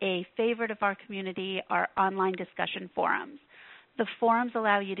 and a favorite of our community are online discussion forums. The forums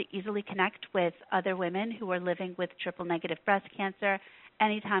allow you to easily connect with other women who are living with triple-negative breast cancer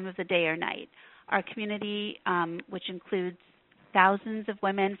any time of the day or night. Our community, which includes thousands of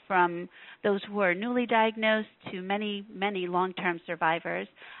women from those who are newly diagnosed to many, many long-term survivors,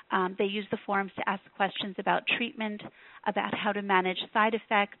 they use the forums to ask questions about treatment, about how to manage side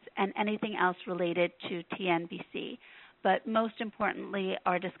effects, and anything else related to TNBC. But most importantly,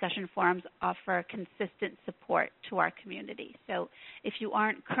 our discussion forums offer consistent support to our community. So if you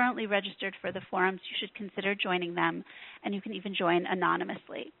aren't currently registered for the forums, you should consider joining them, and you can even join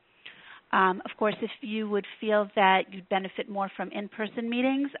anonymously. Of course, if you would feel that you'd benefit more from in-person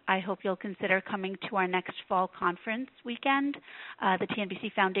meetings, I hope you'll consider coming to our next fall conference weekend. The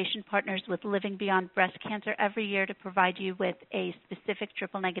TNBC Foundation partners with Living Beyond Breast Cancer every year to provide you with a specific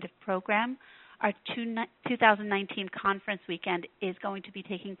triple-negative program. Our 2019 conference weekend is going to be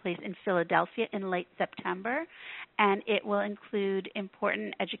taking place in Philadelphia in late September, and it will include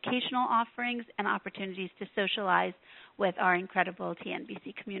important educational offerings and opportunities to socialize with our incredible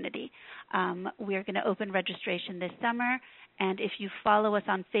TNBC community. We're going to open registration this summer, and if you follow us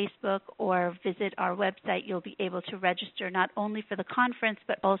on Facebook or visit our website, you'll be able to register not only for the conference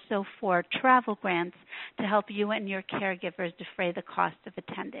but also for travel grants to help you and your caregivers defray the cost of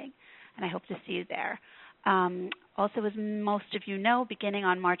attending. And I hope to see you there. Also, as most of you know, beginning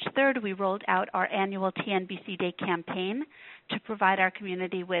on March 3rd, we rolled out our annual TNBC Day campaign to provide our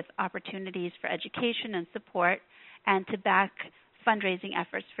community with opportunities for education and support and to back fundraising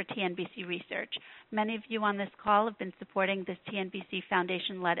efforts for TNBC research. Many of you on this call have been supporting this TNBC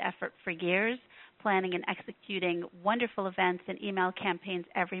Foundation-led effort for years, planning and executing wonderful events and email campaigns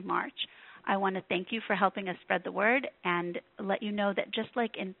every March. I want to thank you for helping us spread the word and let you know that just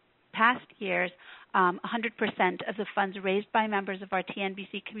like in past years, 100% of the funds raised by members of our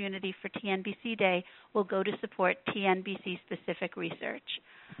TNBC community for TNBC Day will go to support TNBC-specific research.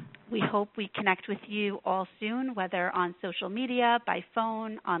 We hope we connect with you all soon, whether on social media, by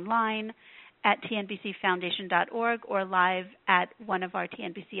phone, online, at tnbcfoundation.org, or live at one of our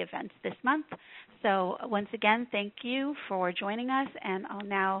TNBC events this month. So once again, thank you for joining us, and I'll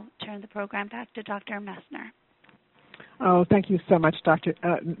now turn the program back to Dr. Messner. Oh, thank you so much, Ms.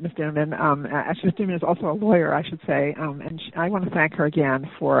 Dinnerman. Actually, Ms. Dinnerman is also a lawyer, I should say, and I want to thank her again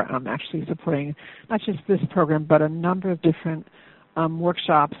for actually supporting not just this program, but a number of different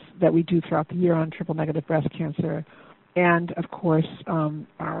workshops that we do throughout the year on triple-negative breast cancer. And, of course,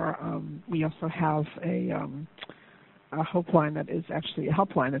 we also have a helpline that is actually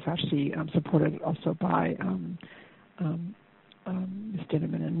supported also by Ms.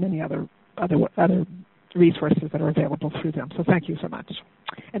 Dinnerman and many other resources that are available through them. So thank you so much.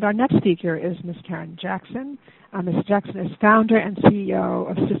 And our next speaker is Ms. Karen Jackson. Ms. Jackson is founder and CEO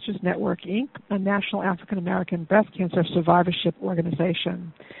of Sisters Network, Inc., a national African-American breast cancer survivorship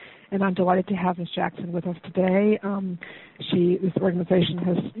organization. And I'm delighted to have Ms. Jackson with us today. This organization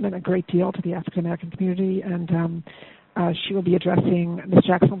has meant a great deal to the African-American community, and Ms.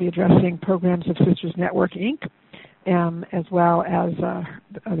 Jackson will be addressing programs of Sisters Network, Inc., as well as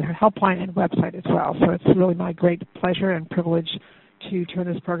her helpline and website as well. So it's really my great pleasure and privilege to turn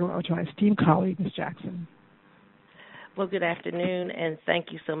this program over to my esteemed colleague, Ms. Jackson. Well, good afternoon, and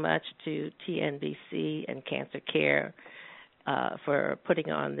thank you so much to TNBC and Cancer Care for putting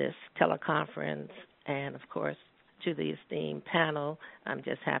on this teleconference, and, of course, to the esteemed panel. I'm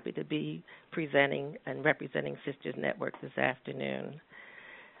just happy to be presenting and representing Sisters Network this afternoon.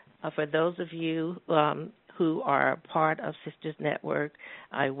 For those of you who are part of Sisters Network,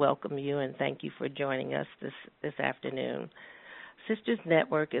 I welcome you and thank you for joining us this afternoon. Sisters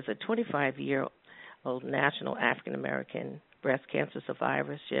Network is a 25-year-old national African-American breast cancer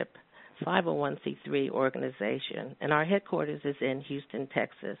survivorship 501c3 organization, and our headquarters is in Houston,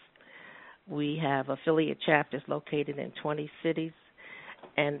 Texas. We have affiliate chapters located in 20 cities,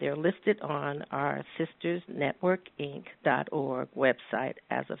 and they're listed on our sistersnetworkinc.org website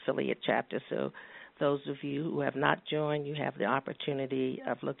as affiliate chapters. So those of you who have not joined, you have the opportunity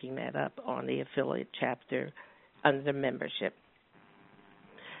of looking that up on the affiliate chapter under membership.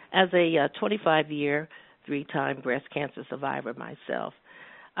 As a 25-year, 3-time breast cancer survivor myself,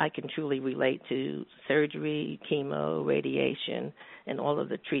 I can truly relate to surgery, chemo, radiation, and all of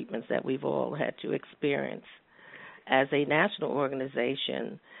the treatments that we've all had to experience. As a national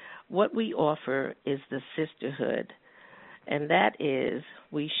organization, what we offer is the sisterhood, and that is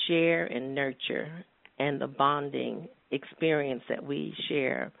we share and nurture and the bonding experience that we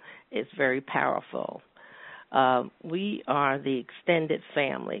share is very powerful. We are the extended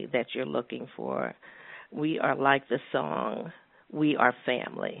family that you're looking for. We are like the song, "We Are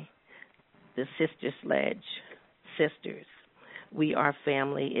Family," the Sister Sledge, sisters. We are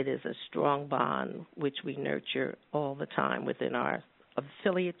family. It is a strong bond which we nurture all the time within our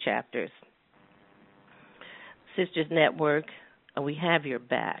affiliate chapters. Sisters Network, we have your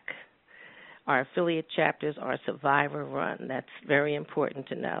back. Our affiliate chapters are survivor-run. That's very important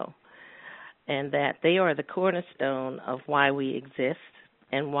to know. And that they are the cornerstone of why we exist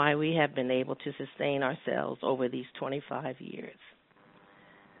and why we have been able to sustain ourselves over these 25 years.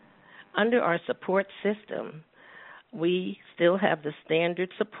 Under our support system, we still have the standard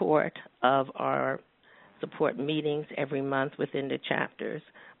support of our support meetings every month within the chapters,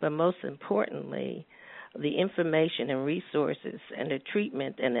 but most importantly, the information and resources and the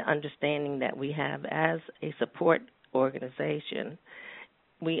treatment and the understanding that we have as a support organization.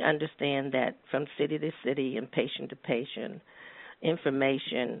 We understand that from city to city and patient to patient,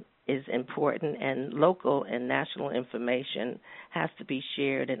 information is important, and local and national information has to be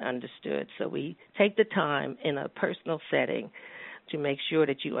shared and understood. So we take the time in a personal setting to make sure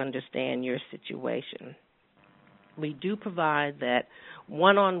that you understand your situation. We do provide that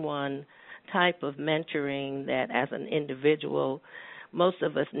one-on-one type of mentoring that as an individual, most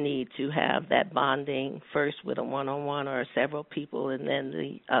of us need to have that bonding first with a one-on-one or several people, and then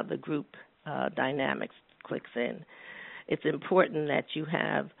the group dynamics clicks in. It's important that you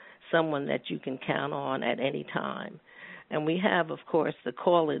have someone that you can count on at any time. And we have, of course, the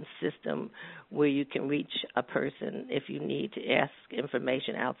call-in system where you can reach a person if you need to ask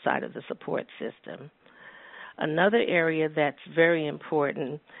information outside of the support system. Another area that's very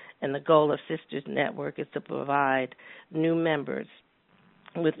important, and the goal of Sisters Network, is to provide new members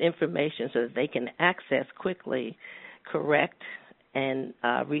with information so that they can access quickly correct and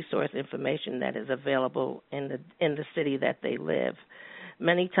resource information that is available in the city that they live.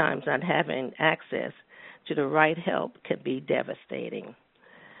 Many times not having access to the right help can be devastating.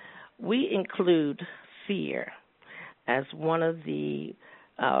 We include fear as one of the,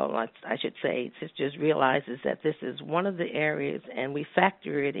 I should say, Sisters realizes that this is one of the areas, and we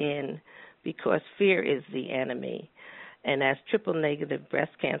factor it in because fear is the enemy. And as triple-negative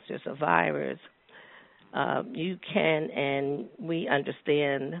breast cancer survivors, you can, and we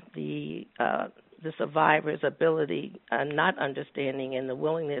understand the survivor's ability, not understanding, and the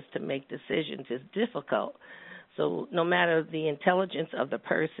willingness to make decisions is difficult. So no matter the intelligence of the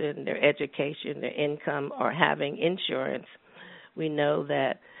person, their education, their income, or having insurance, we know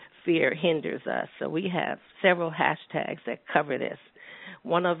that fear hinders us. So we have several hashtags that cover this.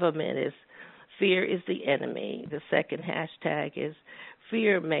 One of them is fear is the enemy. The second hashtag is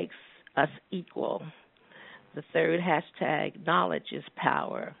fear makes us equal. The third hashtag, knowledge is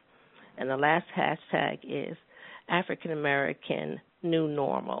power. And the last hashtag is African American New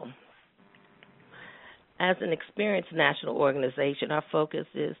Normal. As an experienced national organization, our focus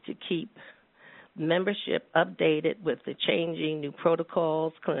is to keep membership updated with the changing new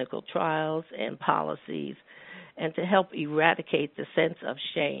protocols, clinical trials, and policies, and to help eradicate the sense of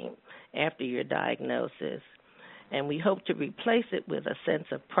shame after your diagnosis. And we hope to replace it with a sense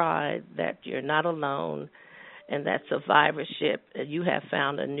of pride that you're not alone and that survivorship, you have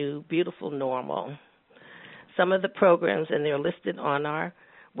found a new, beautiful normal. Some of the programs, and they're listed on our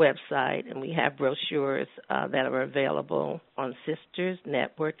website, and we have brochures that are available on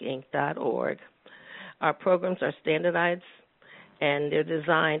sistersnetworkinc.org. Our programs are standardized, and they're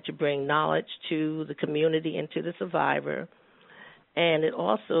designed to bring knowledge to the community and to the survivor. And it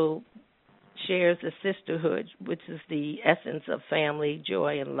also shares the sisterhood, which is the essence of family,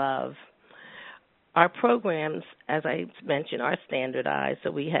 joy, and love. Our programs, as I mentioned, are standardized.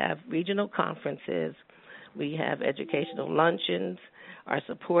 So we have regional conferences, we have educational luncheons, our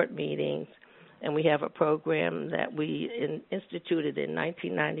support meetings, and we have a program that we instituted in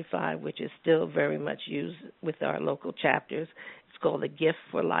 1995, which is still very much used with our local chapters. It's called the Gift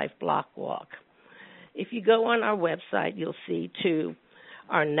for Life Block Walk. If you go on our website, you'll see, too,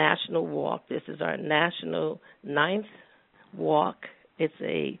 our national walk. This is our national 9th walk. It's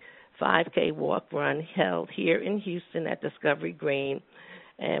a 5K walk run held here in Houston at Discovery Green,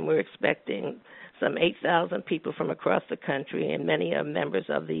 and we're expecting some 8,000 people from across the country, and many are members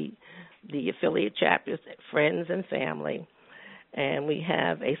of the affiliate chapters, friends and family. And we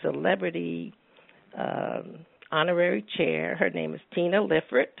have a celebrity honorary chair. Her name is Tina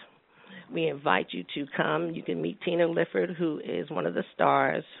Lifford. We invite you to come. You can meet Tina Lifford, who is one of the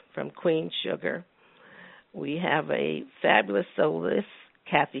stars from Queen Sugar. We have a fabulous soloist,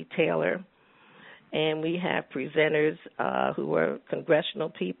 Kathy Taylor, And we have presenters who are congressional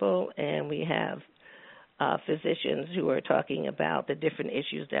people, and we have physicians who are talking about the different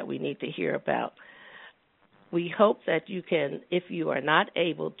issues that we need to hear about. We hope that you can, if you are not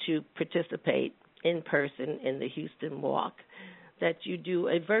able to participate in person in the Houston Walk, that you do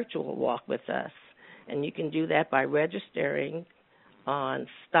a virtual walk with us. And you can do that by registering on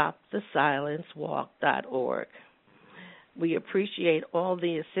stopthesilencewalk.org. We appreciate all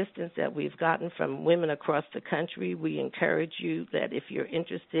the assistance that we've gotten from women across the country. We encourage you that if you're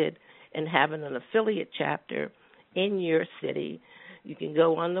interested in having an affiliate chapter in your city, you can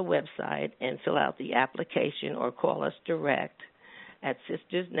go on the website and fill out the application or call us direct at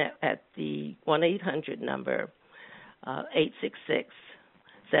SistersNet at the 1-800 number,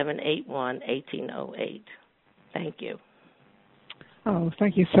 866-781-1808. Thank you. Oh,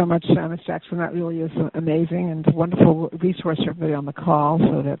 thank you so much, Ms. Jackson. That really is amazing and a wonderful resource for everybody on the call,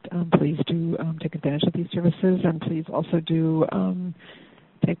 so that please do take advantage of these services, and please also do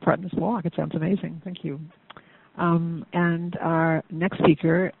take part in this walk. It sounds amazing. Thank you. And our next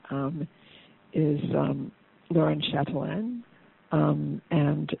speaker is Lauren Chatelain.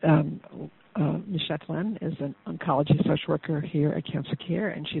 Ms. Chatelain is an oncology social worker here at Cancer Care,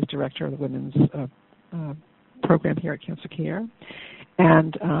 and she's director of the women's program here at Cancer Care.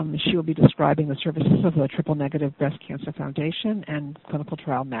 And she will be describing the services of the Triple Negative Breast Cancer Foundation and Clinical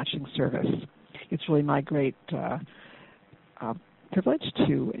Trial Matching Service. It's really my great privilege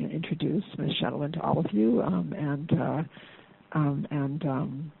to introduce Ms. Chatelain to all of you and to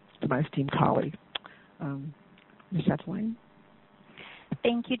my esteemed colleague. Ms. Chatelain.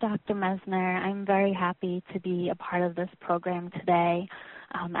 Thank you, Dr. Mesner. I'm very happy to be a part of this program today.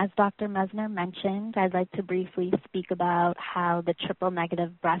 As Dr. Mesner mentioned, I'd like to briefly speak about how the Triple Negative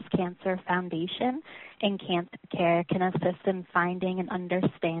Breast Cancer Foundation and Cancer Care can assist in finding and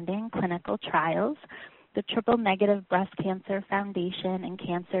understanding clinical trials. The Triple Negative Breast Cancer Foundation and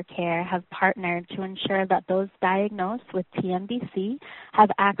Cancer Care have partnered to ensure that those diagnosed with TNBC have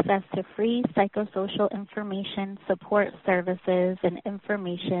access to free psychosocial information, support services, and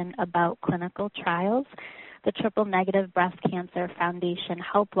information about clinical trials. The Triple Negative Breast Cancer Foundation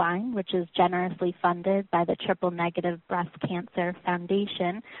Helpline, which is generously funded by the Triple Negative Breast Cancer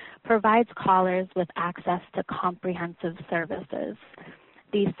Foundation, provides callers with access to comprehensive services.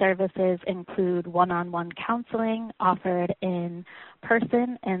 These services include one-on-one counseling offered in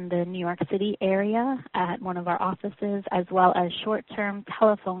person in the New York City area at one of our offices, as well as short-term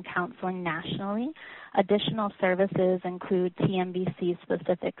telephone counseling nationally. Additional services include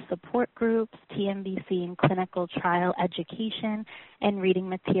TNBC-specific support groups, TNBC and clinical trial education and reading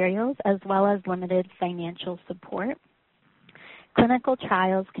materials, as well as limited financial support. Clinical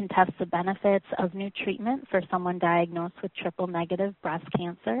trials can test the benefits of new treatment for someone diagnosed with triple-negative breast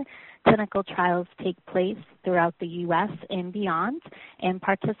cancer. Clinical trials take place throughout the U.S. and beyond, and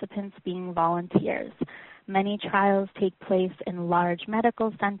participants being volunteers. Many trials take place in large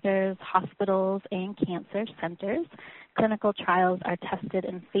medical centers, hospitals, and cancer centers. Clinical trials are tested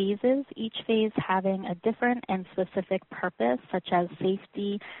in phases, each phase having a different and specific purpose, such as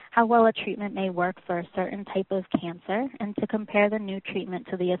safety, how well a treatment may work for a certain type of cancer, and to compare the new treatment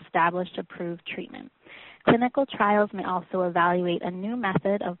to the established approved treatment. Clinical trials may also evaluate a new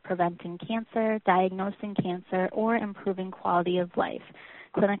method of preventing cancer, diagnosing cancer, or improving quality of life.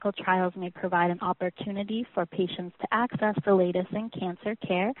 Clinical trials may provide an opportunity for patients to access the latest in cancer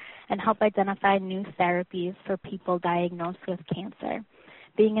care and help identify new therapies for people diagnosed with cancer.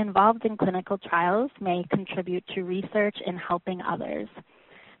 Being involved in clinical trials may contribute to research and helping others.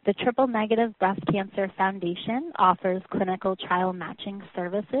 The Triple Negative Breast Cancer Foundation offers clinical trial matching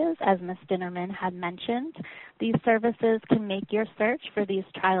services, as Ms. Dinnerman had mentioned. These services can make your search for these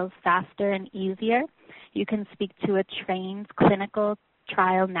trials faster and easier. You can speak to a trained clinical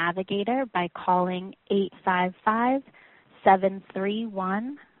trial navigator by calling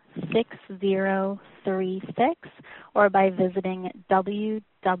 855-731-6036 or by visiting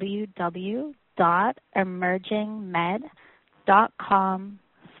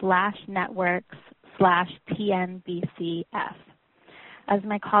www.emergingmed.com/networks/TNBCF. As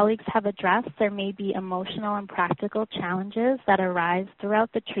my colleagues have addressed, there may be emotional and practical challenges that arise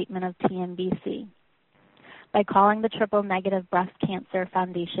throughout the treatment of TNBC. By calling the Triple Negative Breast Cancer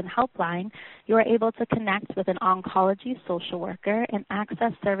Foundation Helpline, you are able to connect with an oncology social worker and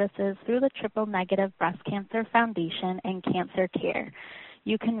access services through the Triple Negative Breast Cancer Foundation and Cancer Care.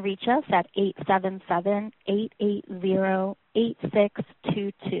 You can reach us at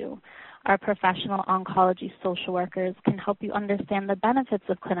 877-880-8622. Our professional oncology social workers can help you understand the benefits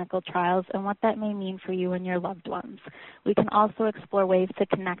of clinical trials and what that may mean for you and your loved ones. We can also explore ways to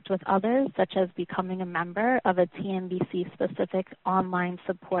connect with others, such as becoming a member of a TNBC-specific online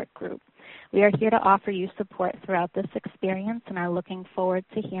support group. We are here to offer you support throughout this experience and are looking forward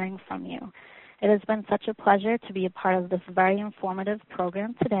to hearing from you. It has been such a pleasure to be a part of this very informative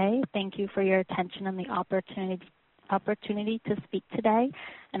program today. Thank you for your attention and the opportunity to speak today,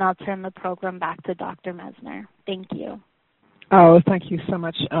 and I'll turn the program back to Dr. Mesner. Thank you. Oh, thank you so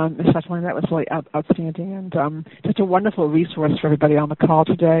much, Ms. Fetterling. That was really outstanding and just a wonderful resource for everybody on the call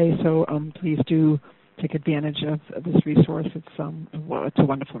today. So please do take advantage of this resource. It's a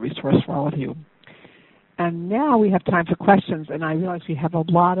wonderful resource for all of you. And now we have time for questions, and I realize we have a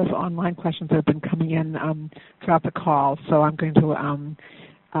lot of online questions that have been coming in throughout the call. So I'm going to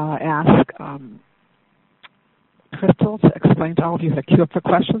ask Crystal to explain to all of you how to queue up for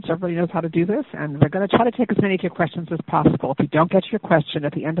questions. Everybody knows how to do this, and we're going to try to take as many of your questions as possible. If you don't get your question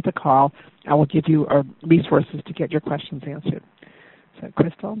at the end of the call, I will give you resources to get your questions answered. So,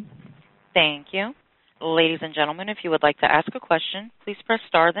 Crystal? Thank you. Ladies and gentlemen, if you would like to ask a question, please press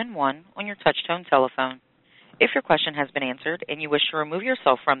star then 1 on your touch-tone telephone. If your question has been answered and you wish to remove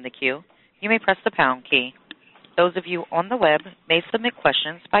yourself from the queue, you may press the pound key. Those of you on the web may submit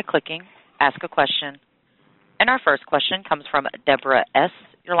questions by clicking Ask a Question. And our first question comes from Deborah S.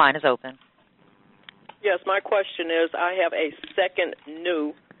 Your line is open. Yes, my question is, I have a second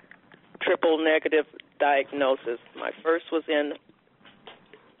new triple-negative diagnosis. My first was in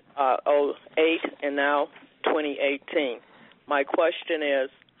 2008 and now 2018. My question is,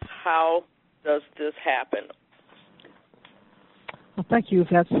 how does this happen? Well, thank you.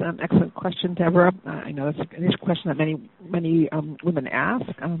 That's an excellent question, Deborah. I know that's a question that many women ask.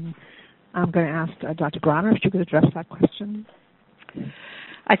 I'm going to ask Dr. Grana if you could address that question.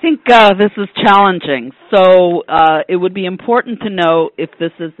 I think this is challenging. So it would be important to know if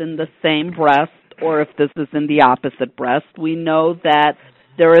this is in the same breast or if this is in the opposite breast. We know that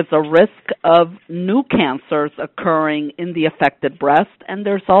there is a risk of new cancers occurring in the affected breast, and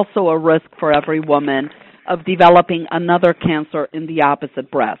there's also a risk for every woman of developing another cancer in the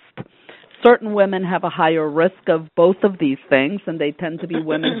opposite breast. Certain women have a higher risk of both of these things, and they tend to be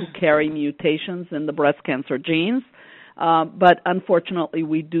women who carry mutations in the breast cancer genes. But unfortunately,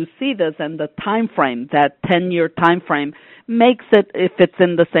 we do see this, and the time frame, that 10-year time frame, makes it, if it's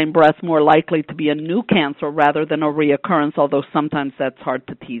in the same breast, more likely to be a new cancer rather than a reoccurrence, although sometimes that's hard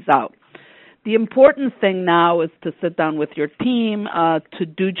to tease out. The important thing now is to sit down with your team, to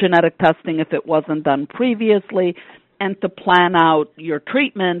do genetic testing if it wasn't done previously, and to plan out your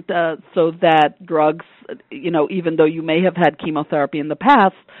treatment so that drugs, even though you may have had chemotherapy in the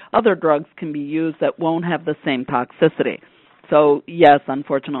past, other drugs can be used that won't have the same toxicity. So, yes,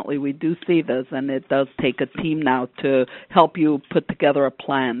 unfortunately, we do see this, and it does take a team now to help you put together a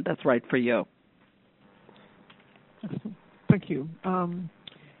plan that's right for you. Thank you.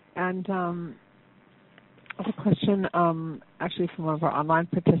 And a question actually from one of our online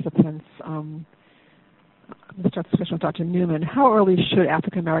participants. Let's start this question with Dr. Newman. How early should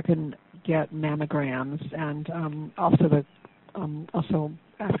African American get mammograms, and also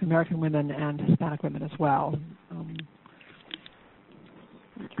African American women and Hispanic women as well?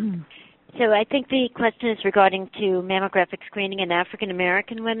 So I think the question is regarding to mammographic screening in African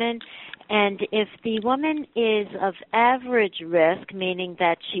American women, and if the woman is of average risk, meaning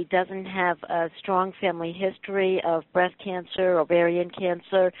that she doesn't have a strong family history of breast cancer, ovarian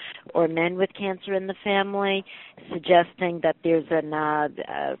cancer, or men with cancer in the family, suggesting that there's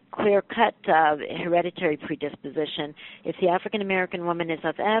a clear-cut hereditary predisposition. If the African American woman is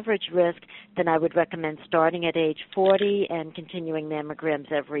of average risk, then I would recommend starting at age 40 and continuing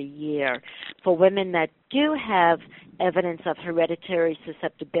mammograms every year. For women that do have evidence of hereditary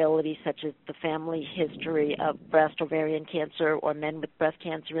susceptibility, such as the family history of breast, ovarian cancer, or men with breast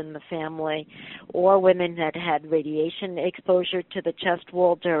cancer in the family, or women that had radiation exposure to the chest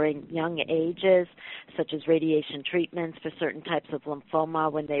wall during young ages, such as radiation treatments for certain types of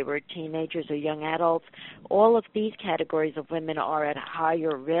lymphoma when they were teenagers or young adults, all of these categories of women are at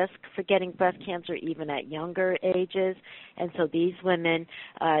higher risk for getting breast cancer even at younger ages, and so these women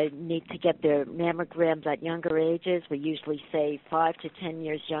need to get their mammograms at younger ages. We usually say 5 to 10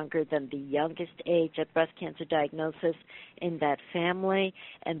 years younger than the youngest age at breast cancer diagnosis in that family,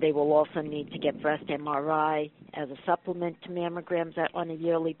 and they will also need to get breast MRI as a supplement to mammograms on a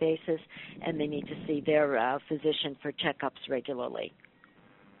yearly basis, and they need to see their physician for checkups regularly.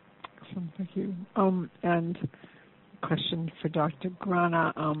 Awesome, thank you. And question for Dr.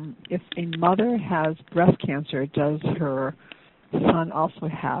 Grana. If a mother has breast cancer, does her son also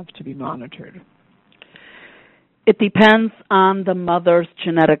have to be monitored? It depends on the mother's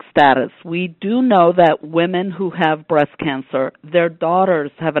genetic status. We do know that women who have breast cancer, their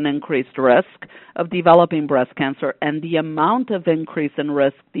daughters have an increased risk of developing breast cancer, and the amount of increase in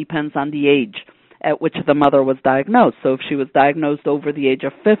risk depends on the age at which the mother was diagnosed. So if she was diagnosed over the age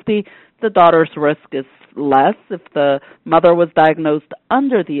of 50, the daughter's risk is less. If the mother was diagnosed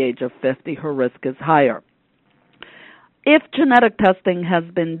under the age of 50, her risk is higher. If genetic testing has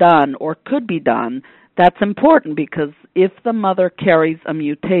been done or could be done, that's important because if the mother carries a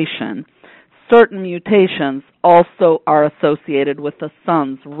mutation, certain mutations also are associated with the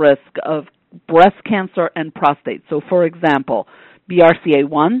son's risk of breast cancer and prostate. So, for example,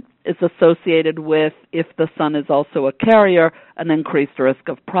 BRCA1 is associated with, if the son is also a carrier, an increased risk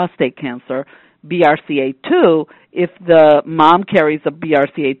of prostate cancer. BRCA2, if the mom carries a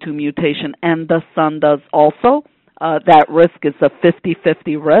BRCA2 mutation and the son does also, that risk is a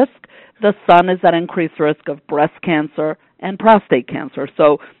 50-50 risk. The son is at increased risk of breast cancer and prostate cancer.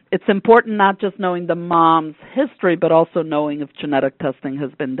 So it's important not just knowing the mom's history, but also knowing if genetic testing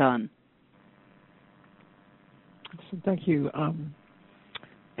has been done. Thank you.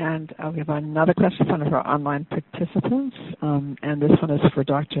 And we have another question from one of our online participants, and this one is for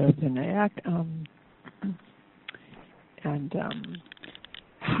Dr. Vinayak.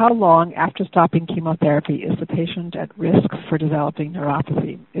 How long after stopping chemotherapy is the patient at risk for developing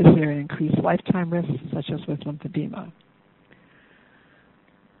neuropathy? Is there an increased lifetime risk, such as with lymphedema?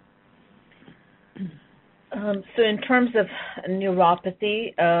 So in terms of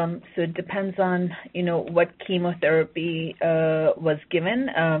neuropathy, so it depends on, what chemotherapy was given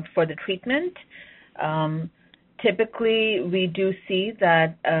for the treatment. Typically, we do see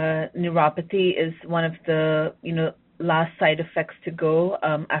that neuropathy is one of the, last side effects to go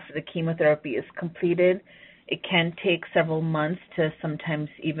after the chemotherapy is completed. It can take several months to sometimes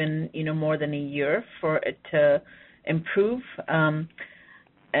even, more than a year for it to improve.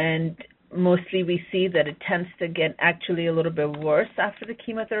 And mostly we see that it tends to get actually a little bit worse after the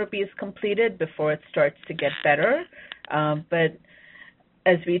chemotherapy is completed before it starts to get better. But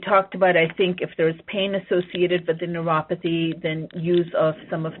as we talked about, I think if there's pain associated with the neuropathy, then use of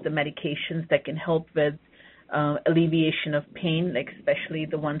some of the medications that can help with alleviation of pain, like especially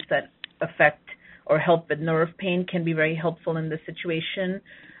the ones that affect or help with nerve pain, can be very helpful in this situation.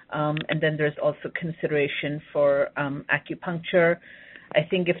 And then there's also consideration for acupuncture. I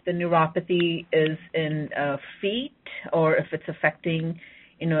think if the neuropathy is in feet, or if it's affecting,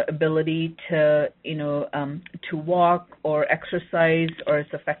 ability to, to walk or exercise, or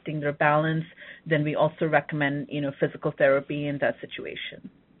it's affecting their balance, then we also recommend, physical therapy in that situation.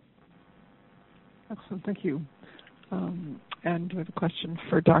 Excellent, thank you. And we have a question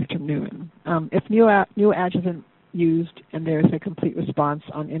for Dr. Nguyen. If neoadjuvant used and there is a complete response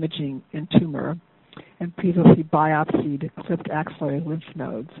on imaging in tumor and previously biopsied clipped axillary lymph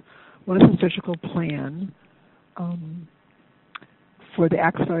nodes, what is the surgical plan for the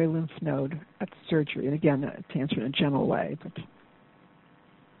axillary lymph node at surgery? And again, to answer in a general way. But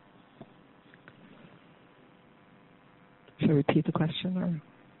should I repeat the question? Or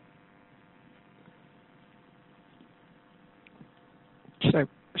should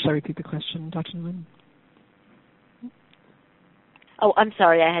I repeat the question, Dr. Nguyen? Oh, I'm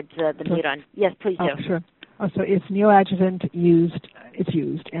sorry, I had the mute on. Yes, please do. Oh, sure. So if neoadjuvant is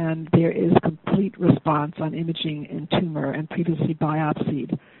used, and there is complete response on imaging in tumor and previously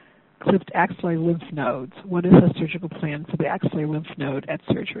biopsied clipped axillary lymph nodes, what is the surgical plan for the axillary lymph node at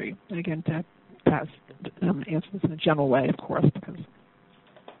surgery? And again, to answer this in a general way, of course, because...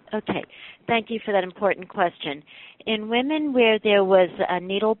 Okay. Thank you for that important question. In women where there was a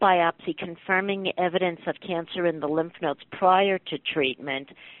needle biopsy confirming evidence of cancer in the lymph nodes prior to treatment,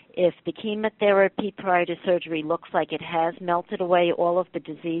 if the chemotherapy prior to surgery looks like it has melted away all of the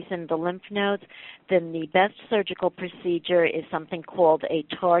disease in the lymph nodes, then the best surgical procedure is something called a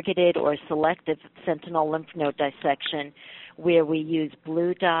targeted or selective sentinel lymph node dissection, where we use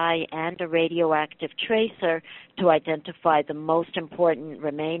blue dye and a radioactive tracer to identify the most important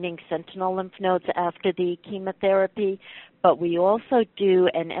remaining sentinel lymph nodes after the chemotherapy. But we also do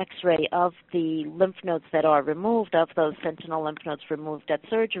an X-ray of the lymph nodes that are removed, of those sentinel lymph nodes removed at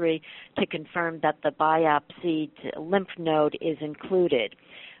surgery, to confirm that the biopsied lymph node is included.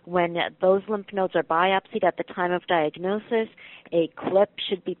 When those lymph nodes are biopsied at the time of diagnosis, a clip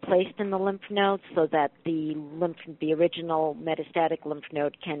should be placed in the lymph nodes so that the original metastatic lymph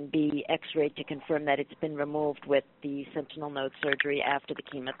node can be x-rayed to confirm that it's been removed with the sentinel node surgery after the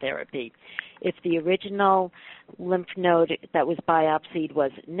chemotherapy. If the original lymph node that was biopsied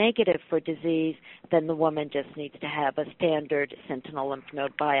was negative for disease, then the woman just needs to have a standard sentinel lymph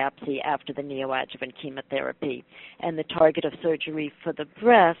node biopsy after the neoadjuvant chemotherapy. And the target of surgery for the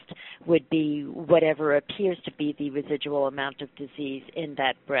breast would be whatever appears to be the residual amount of disease in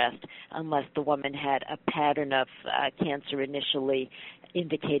that breast, unless the woman had a pattern of cancer initially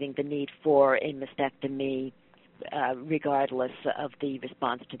indicating the need for a mastectomy regardless of the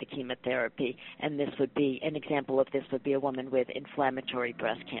response to the chemotherapy. And this would be, an example of this would be a woman with inflammatory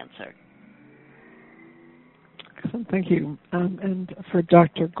breast cancer. Excellent, thank you. And for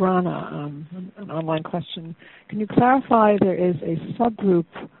Dr. Grana, an online question. Can you clarify there is a subgroup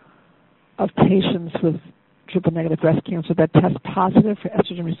of patients with triple-negative breast cancer that test positive for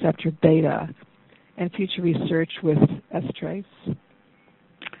estrogen receptor beta and future research with estrace?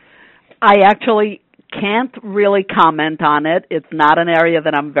 I actually can't really comment on it. It's not an area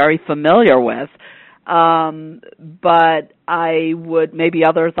that I'm very familiar with. But I would, maybe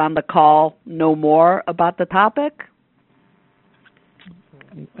others on the call know more about the topic.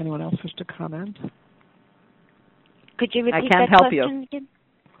 Anyone else wish to comment? Could you repeat that question again?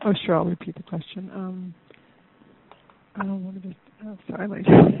 Oh, sure, I'll repeat the question. Sorry,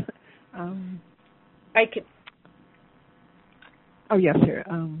 I could. Oh, yes, here.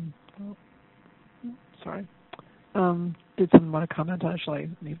 Sorry. Did someone want to comment on it? Shall I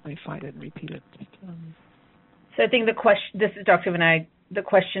find it and repeat it? So I think the question, this is Dr. Vinay, the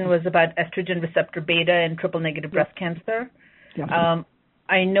question was about estrogen receptor beta and triple-negative breast cancer. Yes.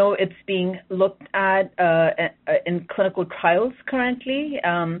 I know it's being looked at in clinical trials currently.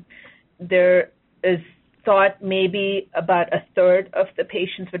 There is thought maybe about a third of the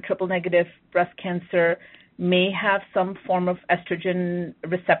patients with triple-negative breast cancer may have some form of estrogen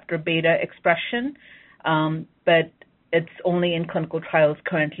receptor beta expression, but it's only in clinical trials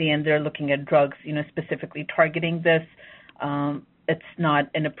currently, and they're looking at drugs, specifically targeting this. It's not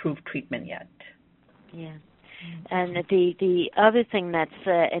an approved treatment yet. Yeah. And the other thing that's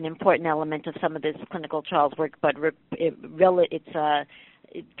an important element of some of this clinical trials work, but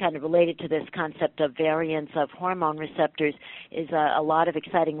it's kind of related to this concept of variants of hormone receptors, is a lot of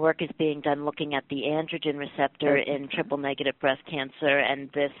exciting work is being done looking at the androgen receptor in triple-negative breast cancer, and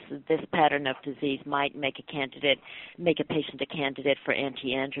this pattern of disease might make a patient a candidate for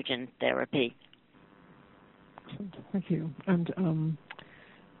anti-androgen therapy. Thank you. And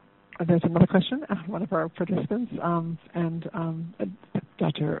there's another question, one of our participants,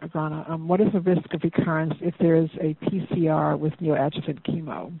 Dr. Agrana, what is the risk of recurrence if there is a PCR with neoadjuvant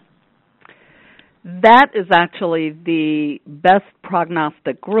chemo? That is actually the best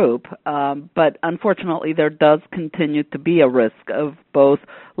prognostic group, but unfortunately there does continue to be a risk of both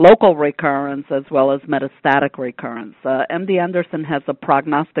local recurrence as well as metastatic recurrence. MD Anderson has a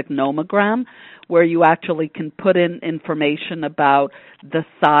prognostic nomogram where you actually can put in information about the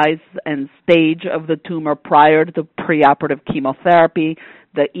size and stage of the tumor prior to the preoperative chemotherapy,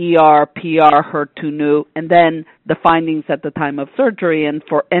 the ER, PR, HER2/neu, and then the findings at the time of surgery. And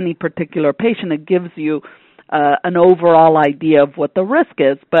for any particular patient, it gives you an overall idea of what the risk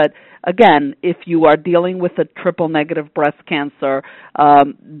is. But again, if you are dealing with a triple-negative breast cancer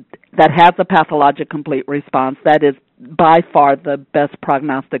that has a pathologic complete response, that is by far the best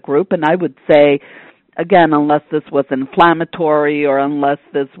prognostic group. And I would say, again, unless this was inflammatory or unless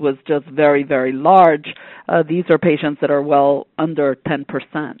this was just very, very large, these are patients that are well under 10%.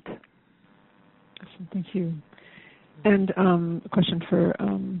 Thank you. And a question for,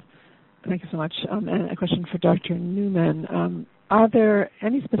 thank you so much, and a question for Dr. Newman. Are there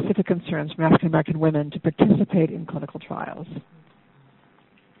any specific concerns for African American women to participate in clinical trials?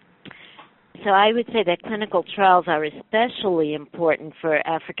 So I would say that clinical trials are especially important for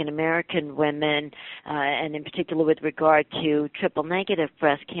African American women, and in particular with regard to triple-negative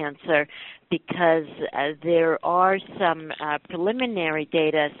breast cancer, because there are some preliminary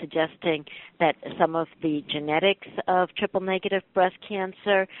data suggesting that some of the genetics of triple-negative breast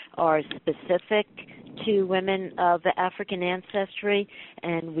cancer are specific to women of African ancestry,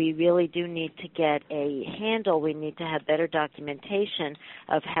 and we really do need to get a handle. We need to have better documentation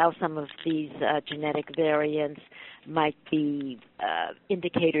of how some of these genetic variants might be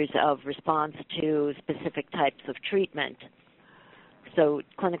indicators of response to specific types of treatment. So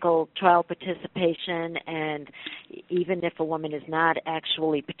clinical trial participation, and even if a woman is not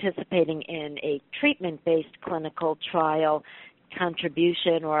actually participating in a treatment-based clinical trial,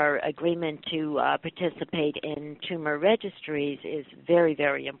 contribution or agreement to participate in tumor registries is very,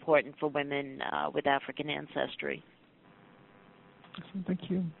 very important for women with African ancestry. Thank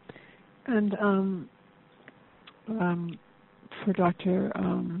you. And for Dr.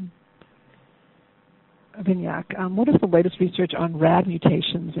 Vignac, what is the latest research on RAD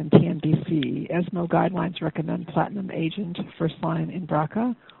mutations in TNBC? ESMO guidelines recommend platinum agent first line in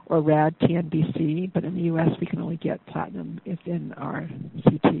BRCA or RAD TNBC, but in the U.S. we can only get platinum if in our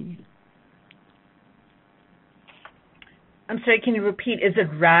CT. I'm sorry, can you repeat? Is it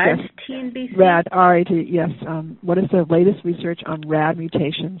RAD Yes. TNBC? RAD, R-A-D, yes. What is the latest research on RAD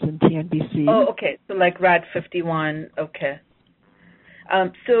mutations in TNBC? Oh, okay. So like RAD 51, okay.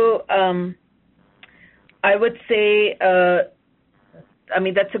 I would say,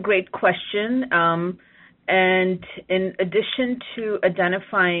 that's a great question. And in addition to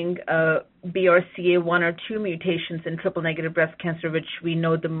identifying BRCA1 or 2 mutations in triple-negative breast cancer, which we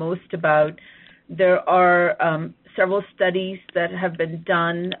know the most about, there are several studies that have been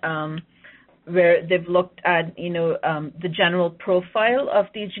done where they've looked at, the general profile of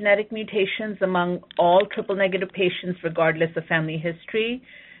these genetic mutations among all triple-negative patients, regardless of family history.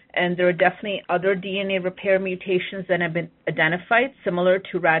 And there are definitely other DNA repair mutations that have been identified, similar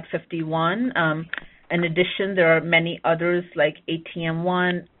to RAD51. In addition, there are many others like ATM,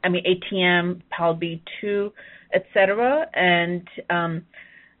 PALB2, etc. And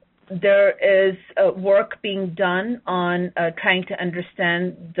there is work being done on trying to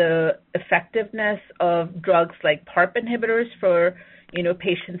understand the effectiveness of drugs like PARP inhibitors for,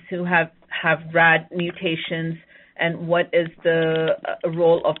 patients who have RAD mutations, and what is the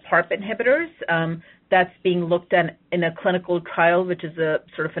role of PARP inhibitors. That's being looked at in a clinical trial, which is a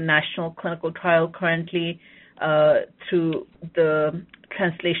sort of a national clinical trial currently through the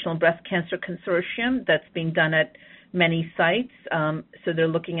Translational Breast Cancer Consortium that's being done at many sites. So they're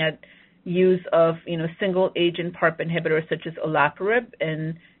looking at use of, single agent PARP inhibitors such as olaparib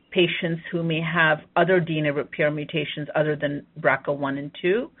in patients who may have other DNA repair mutations other than BRCA1 and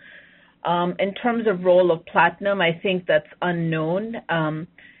 2. In terms of role of platinum, I think that's unknown.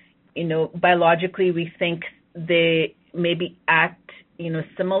 Biologically, we think they maybe act,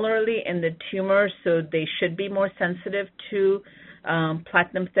 similarly in the tumor, so they should be more sensitive to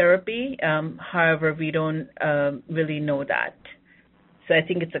platinum therapy. However, we don't really know that. So I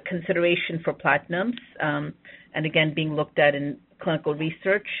think it's a consideration for platinums, and again, being looked at in clinical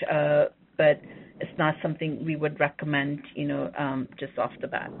research, but it's not something we would recommend, just off the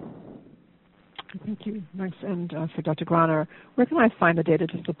bat. Thank you. Thanks. And for Dr. Groner, where can I find the data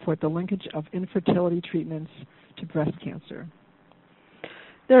to support the linkage of infertility treatments to breast cancer?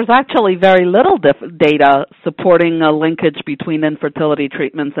 There's actually very little data supporting a linkage between infertility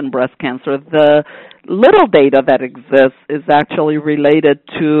treatments and breast cancer. The little data that exists is actually related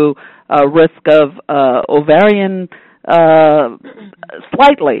to risk of ovarian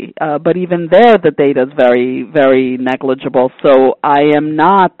slightly, but even there the data is very, very negligible. So I am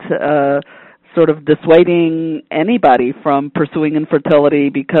not sort of dissuading anybody from pursuing infertility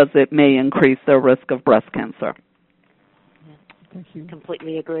because it may increase their risk of breast cancer. Thank you.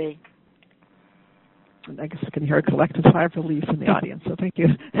 Completely agree. And I guess I can hear a collective sigh of relief in the audience, so thank you.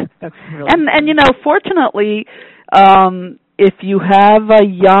 That's really and fortunately, if you have a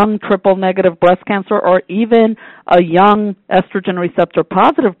young triple-negative breast cancer or even a young estrogen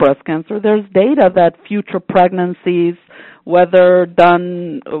receptor-positive breast cancer, there's data that future pregnancies, whether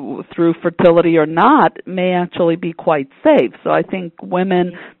done through fertility or not, may actually be quite safe. So I think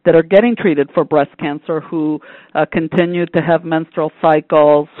women that are getting treated for breast cancer who continue to have menstrual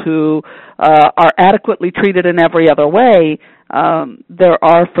cycles, who are adequately treated in every other way, there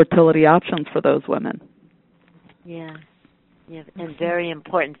are fertility options for those women. Yeah. Yeah, and very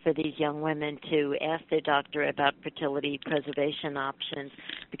important for these young women to ask their doctor about fertility preservation options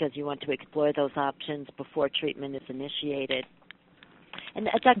because you want to explore those options before treatment is initiated. And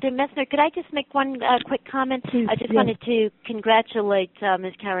Dr. Messner, could I just make one quick comment? Please, I just wanted to congratulate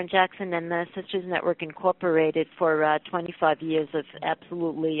Ms. Karen Jackson and the Sisters Network Incorporated for 25 years of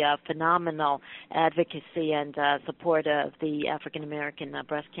absolutely phenomenal advocacy and support of the African American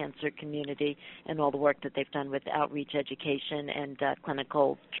breast cancer community and all the work that they've done with outreach, education, and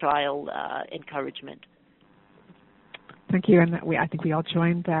clinical trial encouragement. Thank you, and I think we all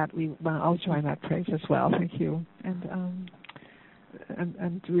joined that. We all join that praise as well. Thank you, and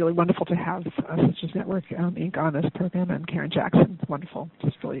really wonderful to have Sisters Network Inc. on this program, and Karen Jackson. Wonderful,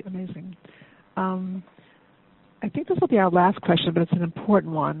 just really amazing. I think this will be our last question, but it's an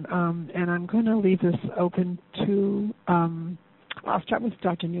important one, and I'm going to leave this open to I'll start with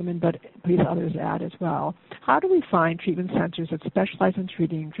Dr. Newman, but please others add as well. How do we find treatment centers that specialize in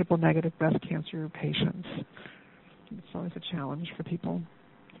treating triple-negative breast cancer patients? It's always a challenge for people.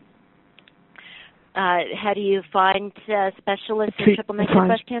 How do you find specialists in triple-negative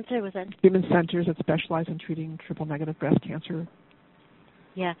breast cancer? Was that treatment centers that specialize in treating triple-negative breast cancer?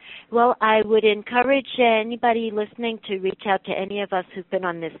 Yeah. Well, I would encourage anybody listening to reach out to any of us who've been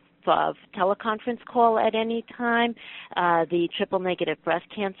on this teleconference call at any time. The Triple Negative Breast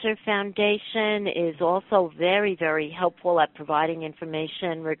Cancer Foundation is also very, very helpful at providing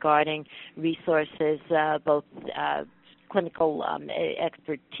information regarding resources, both clinical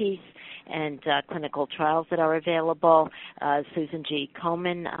expertise and clinical trials that are available. Susan G.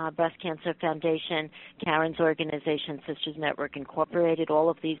 Komen Breast Cancer Foundation, Karen's organization, Sisters Network Incorporated, all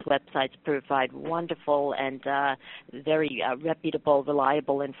of these websites provide wonderful and very reputable,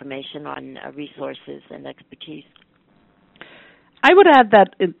 reliable information on resources and expertise. I would add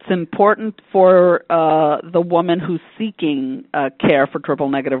that it's important for the woman who's seeking care for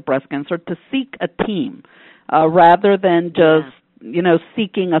triple-negative breast cancer to seek a team rather than just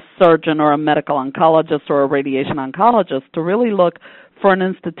seeking a surgeon or a medical oncologist or a radiation oncologist, to really look for an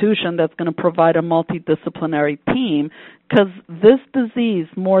institution that's going to provide a multidisciplinary team, because this disease,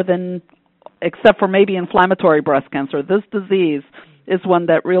 more than, except for maybe inflammatory breast cancer, this disease is one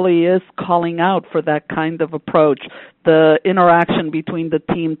that really is calling out for that kind of approach. The interaction between the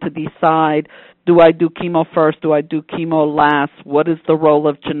team to decide, do I do chemo first, do I do chemo last, what is the role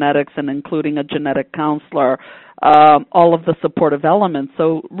of genetics and including a genetic counselor, all of the supportive elements.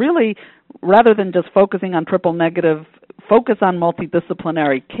 So really, rather than just focusing on triple negative, focus on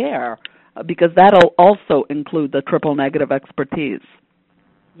multidisciplinary care, because that'll also include the triple negative expertise.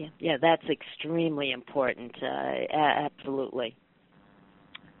 Yeah, that's extremely important, absolutely.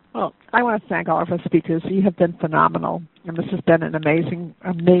 Well, I want to thank all of our speakers. You have been phenomenal, and this has been an amazing,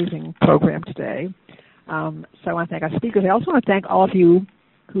 amazing program today. So I want to thank our speakers. I also want to thank all of you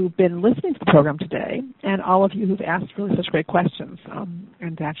who've been listening to the program today, and all of you who've asked really such great questions,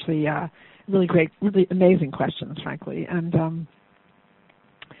 and actually really great, really amazing questions, frankly. And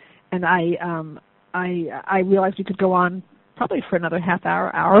I realized we could go on probably for another half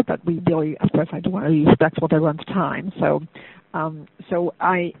hour, but we really, of course, I do want to be respectful of everyone's time. So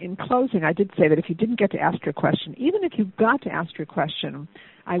in closing, I did say that if you didn't get to ask your question, even if you got to ask your question,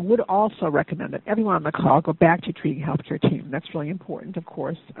 I would also recommend that everyone on the call go back to your treating healthcare team. That's really important, of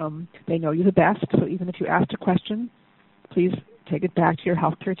course. They know you the best, so even if you asked a question, please take it back to your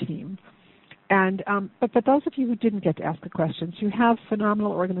healthcare team. And but for those of you who didn't get to ask the questions, you have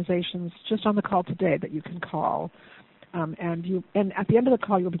phenomenal organizations just on the call today that you can call. And at the end of the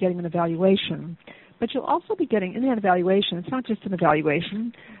call, you'll be getting an evaluation. But you'll also be getting, in that evaluation, it's not just an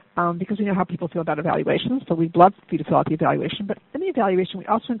evaluation, because we know how people feel about evaluations, so we'd love for you to fill out the evaluation. But in the evaluation, we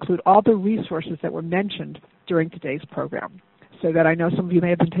also include all the resources that were mentioned during today's program, so that I know some of you may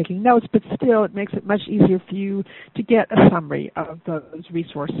have been taking notes, but still it makes it much easier for you to get a summary of those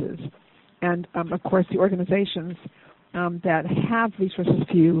resources. And, of course, the organizations that have resources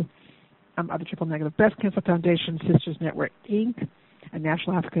for you are the Triple Negative Breast Cancer Foundation, Sisters Network, Inc., a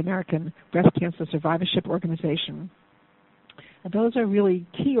National African American Breast Cancer Survivorship Organization. And those are really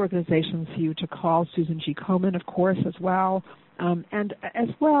key organizations for you to call. Susan G. Komen, of course, as well. And as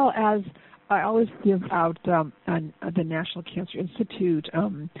well as I always give out the National Cancer Institute.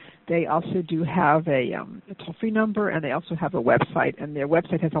 They also do have a toll-free number, and they also have a website. And their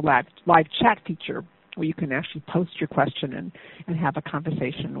website has a live chat feature where you can actually post your question and have a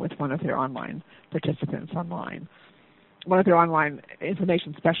conversation with one of their online participants online, one of their online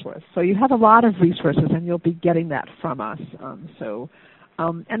information specialists. So you have a lot of resources, and you'll be getting that from us.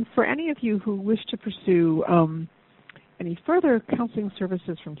 And for any of you who wish to pursue any further counseling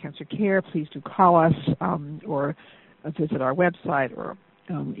services from Cancer Care, please do call us or visit our website or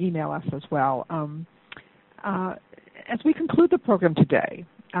email us as well. As we conclude the program today,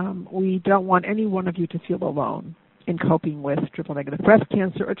 we don't want any one of you to feel alone in coping with triple-negative breast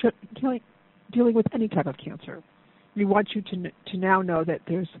cancer or dealing with any type of cancer. We want you to now know that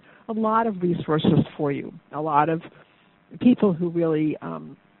there's a lot of resources for you, a lot of people who really are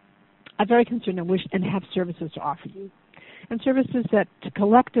very concerned and wish and have services to offer you, and services that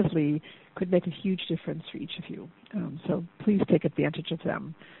collectively could make a huge difference for each of you. So please take advantage of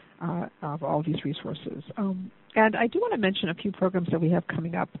them, of all these resources. And I do want to mention a few programs that we have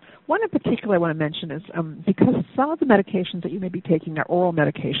coming up. One in particular I want to mention is because some of the medications that you may be taking are oral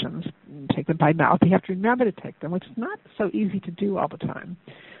medications, take them by mouth. You have to remember to take them, which is not so easy to do all the time.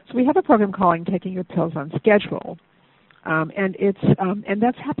 So we have a program calling Taking Your Pills on Schedule. And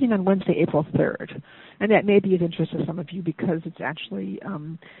that's happening on Wednesday, April 3rd. And that may be of interest to some of you because it's actually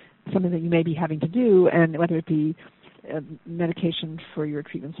something that you may be having to do, and whether it be medication for your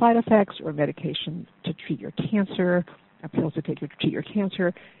treatment side effects or medication to treat your cancer, pills to treat your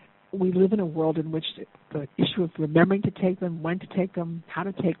cancer. We live in a world in which the issue of remembering to take them, when to take them, how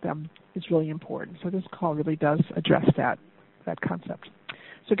to take them is really important. So this call really does address that concept.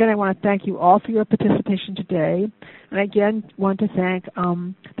 So again, I want to thank you all for your participation today. And I again want to thank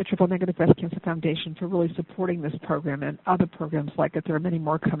the Triple Negative Breast Cancer Foundation for really supporting this program and other programs like it. There are many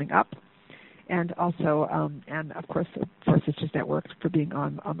more coming up. And also, and of course, the Four Sisters Network for being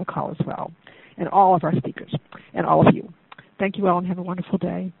on the call as well. And all of our speakers and all of you. Thank you all and have a wonderful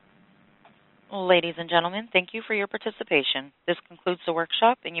day. Ladies and gentlemen, thank you for your participation. This concludes the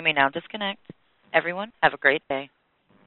workshop, and you may now disconnect. Everyone, have a great day.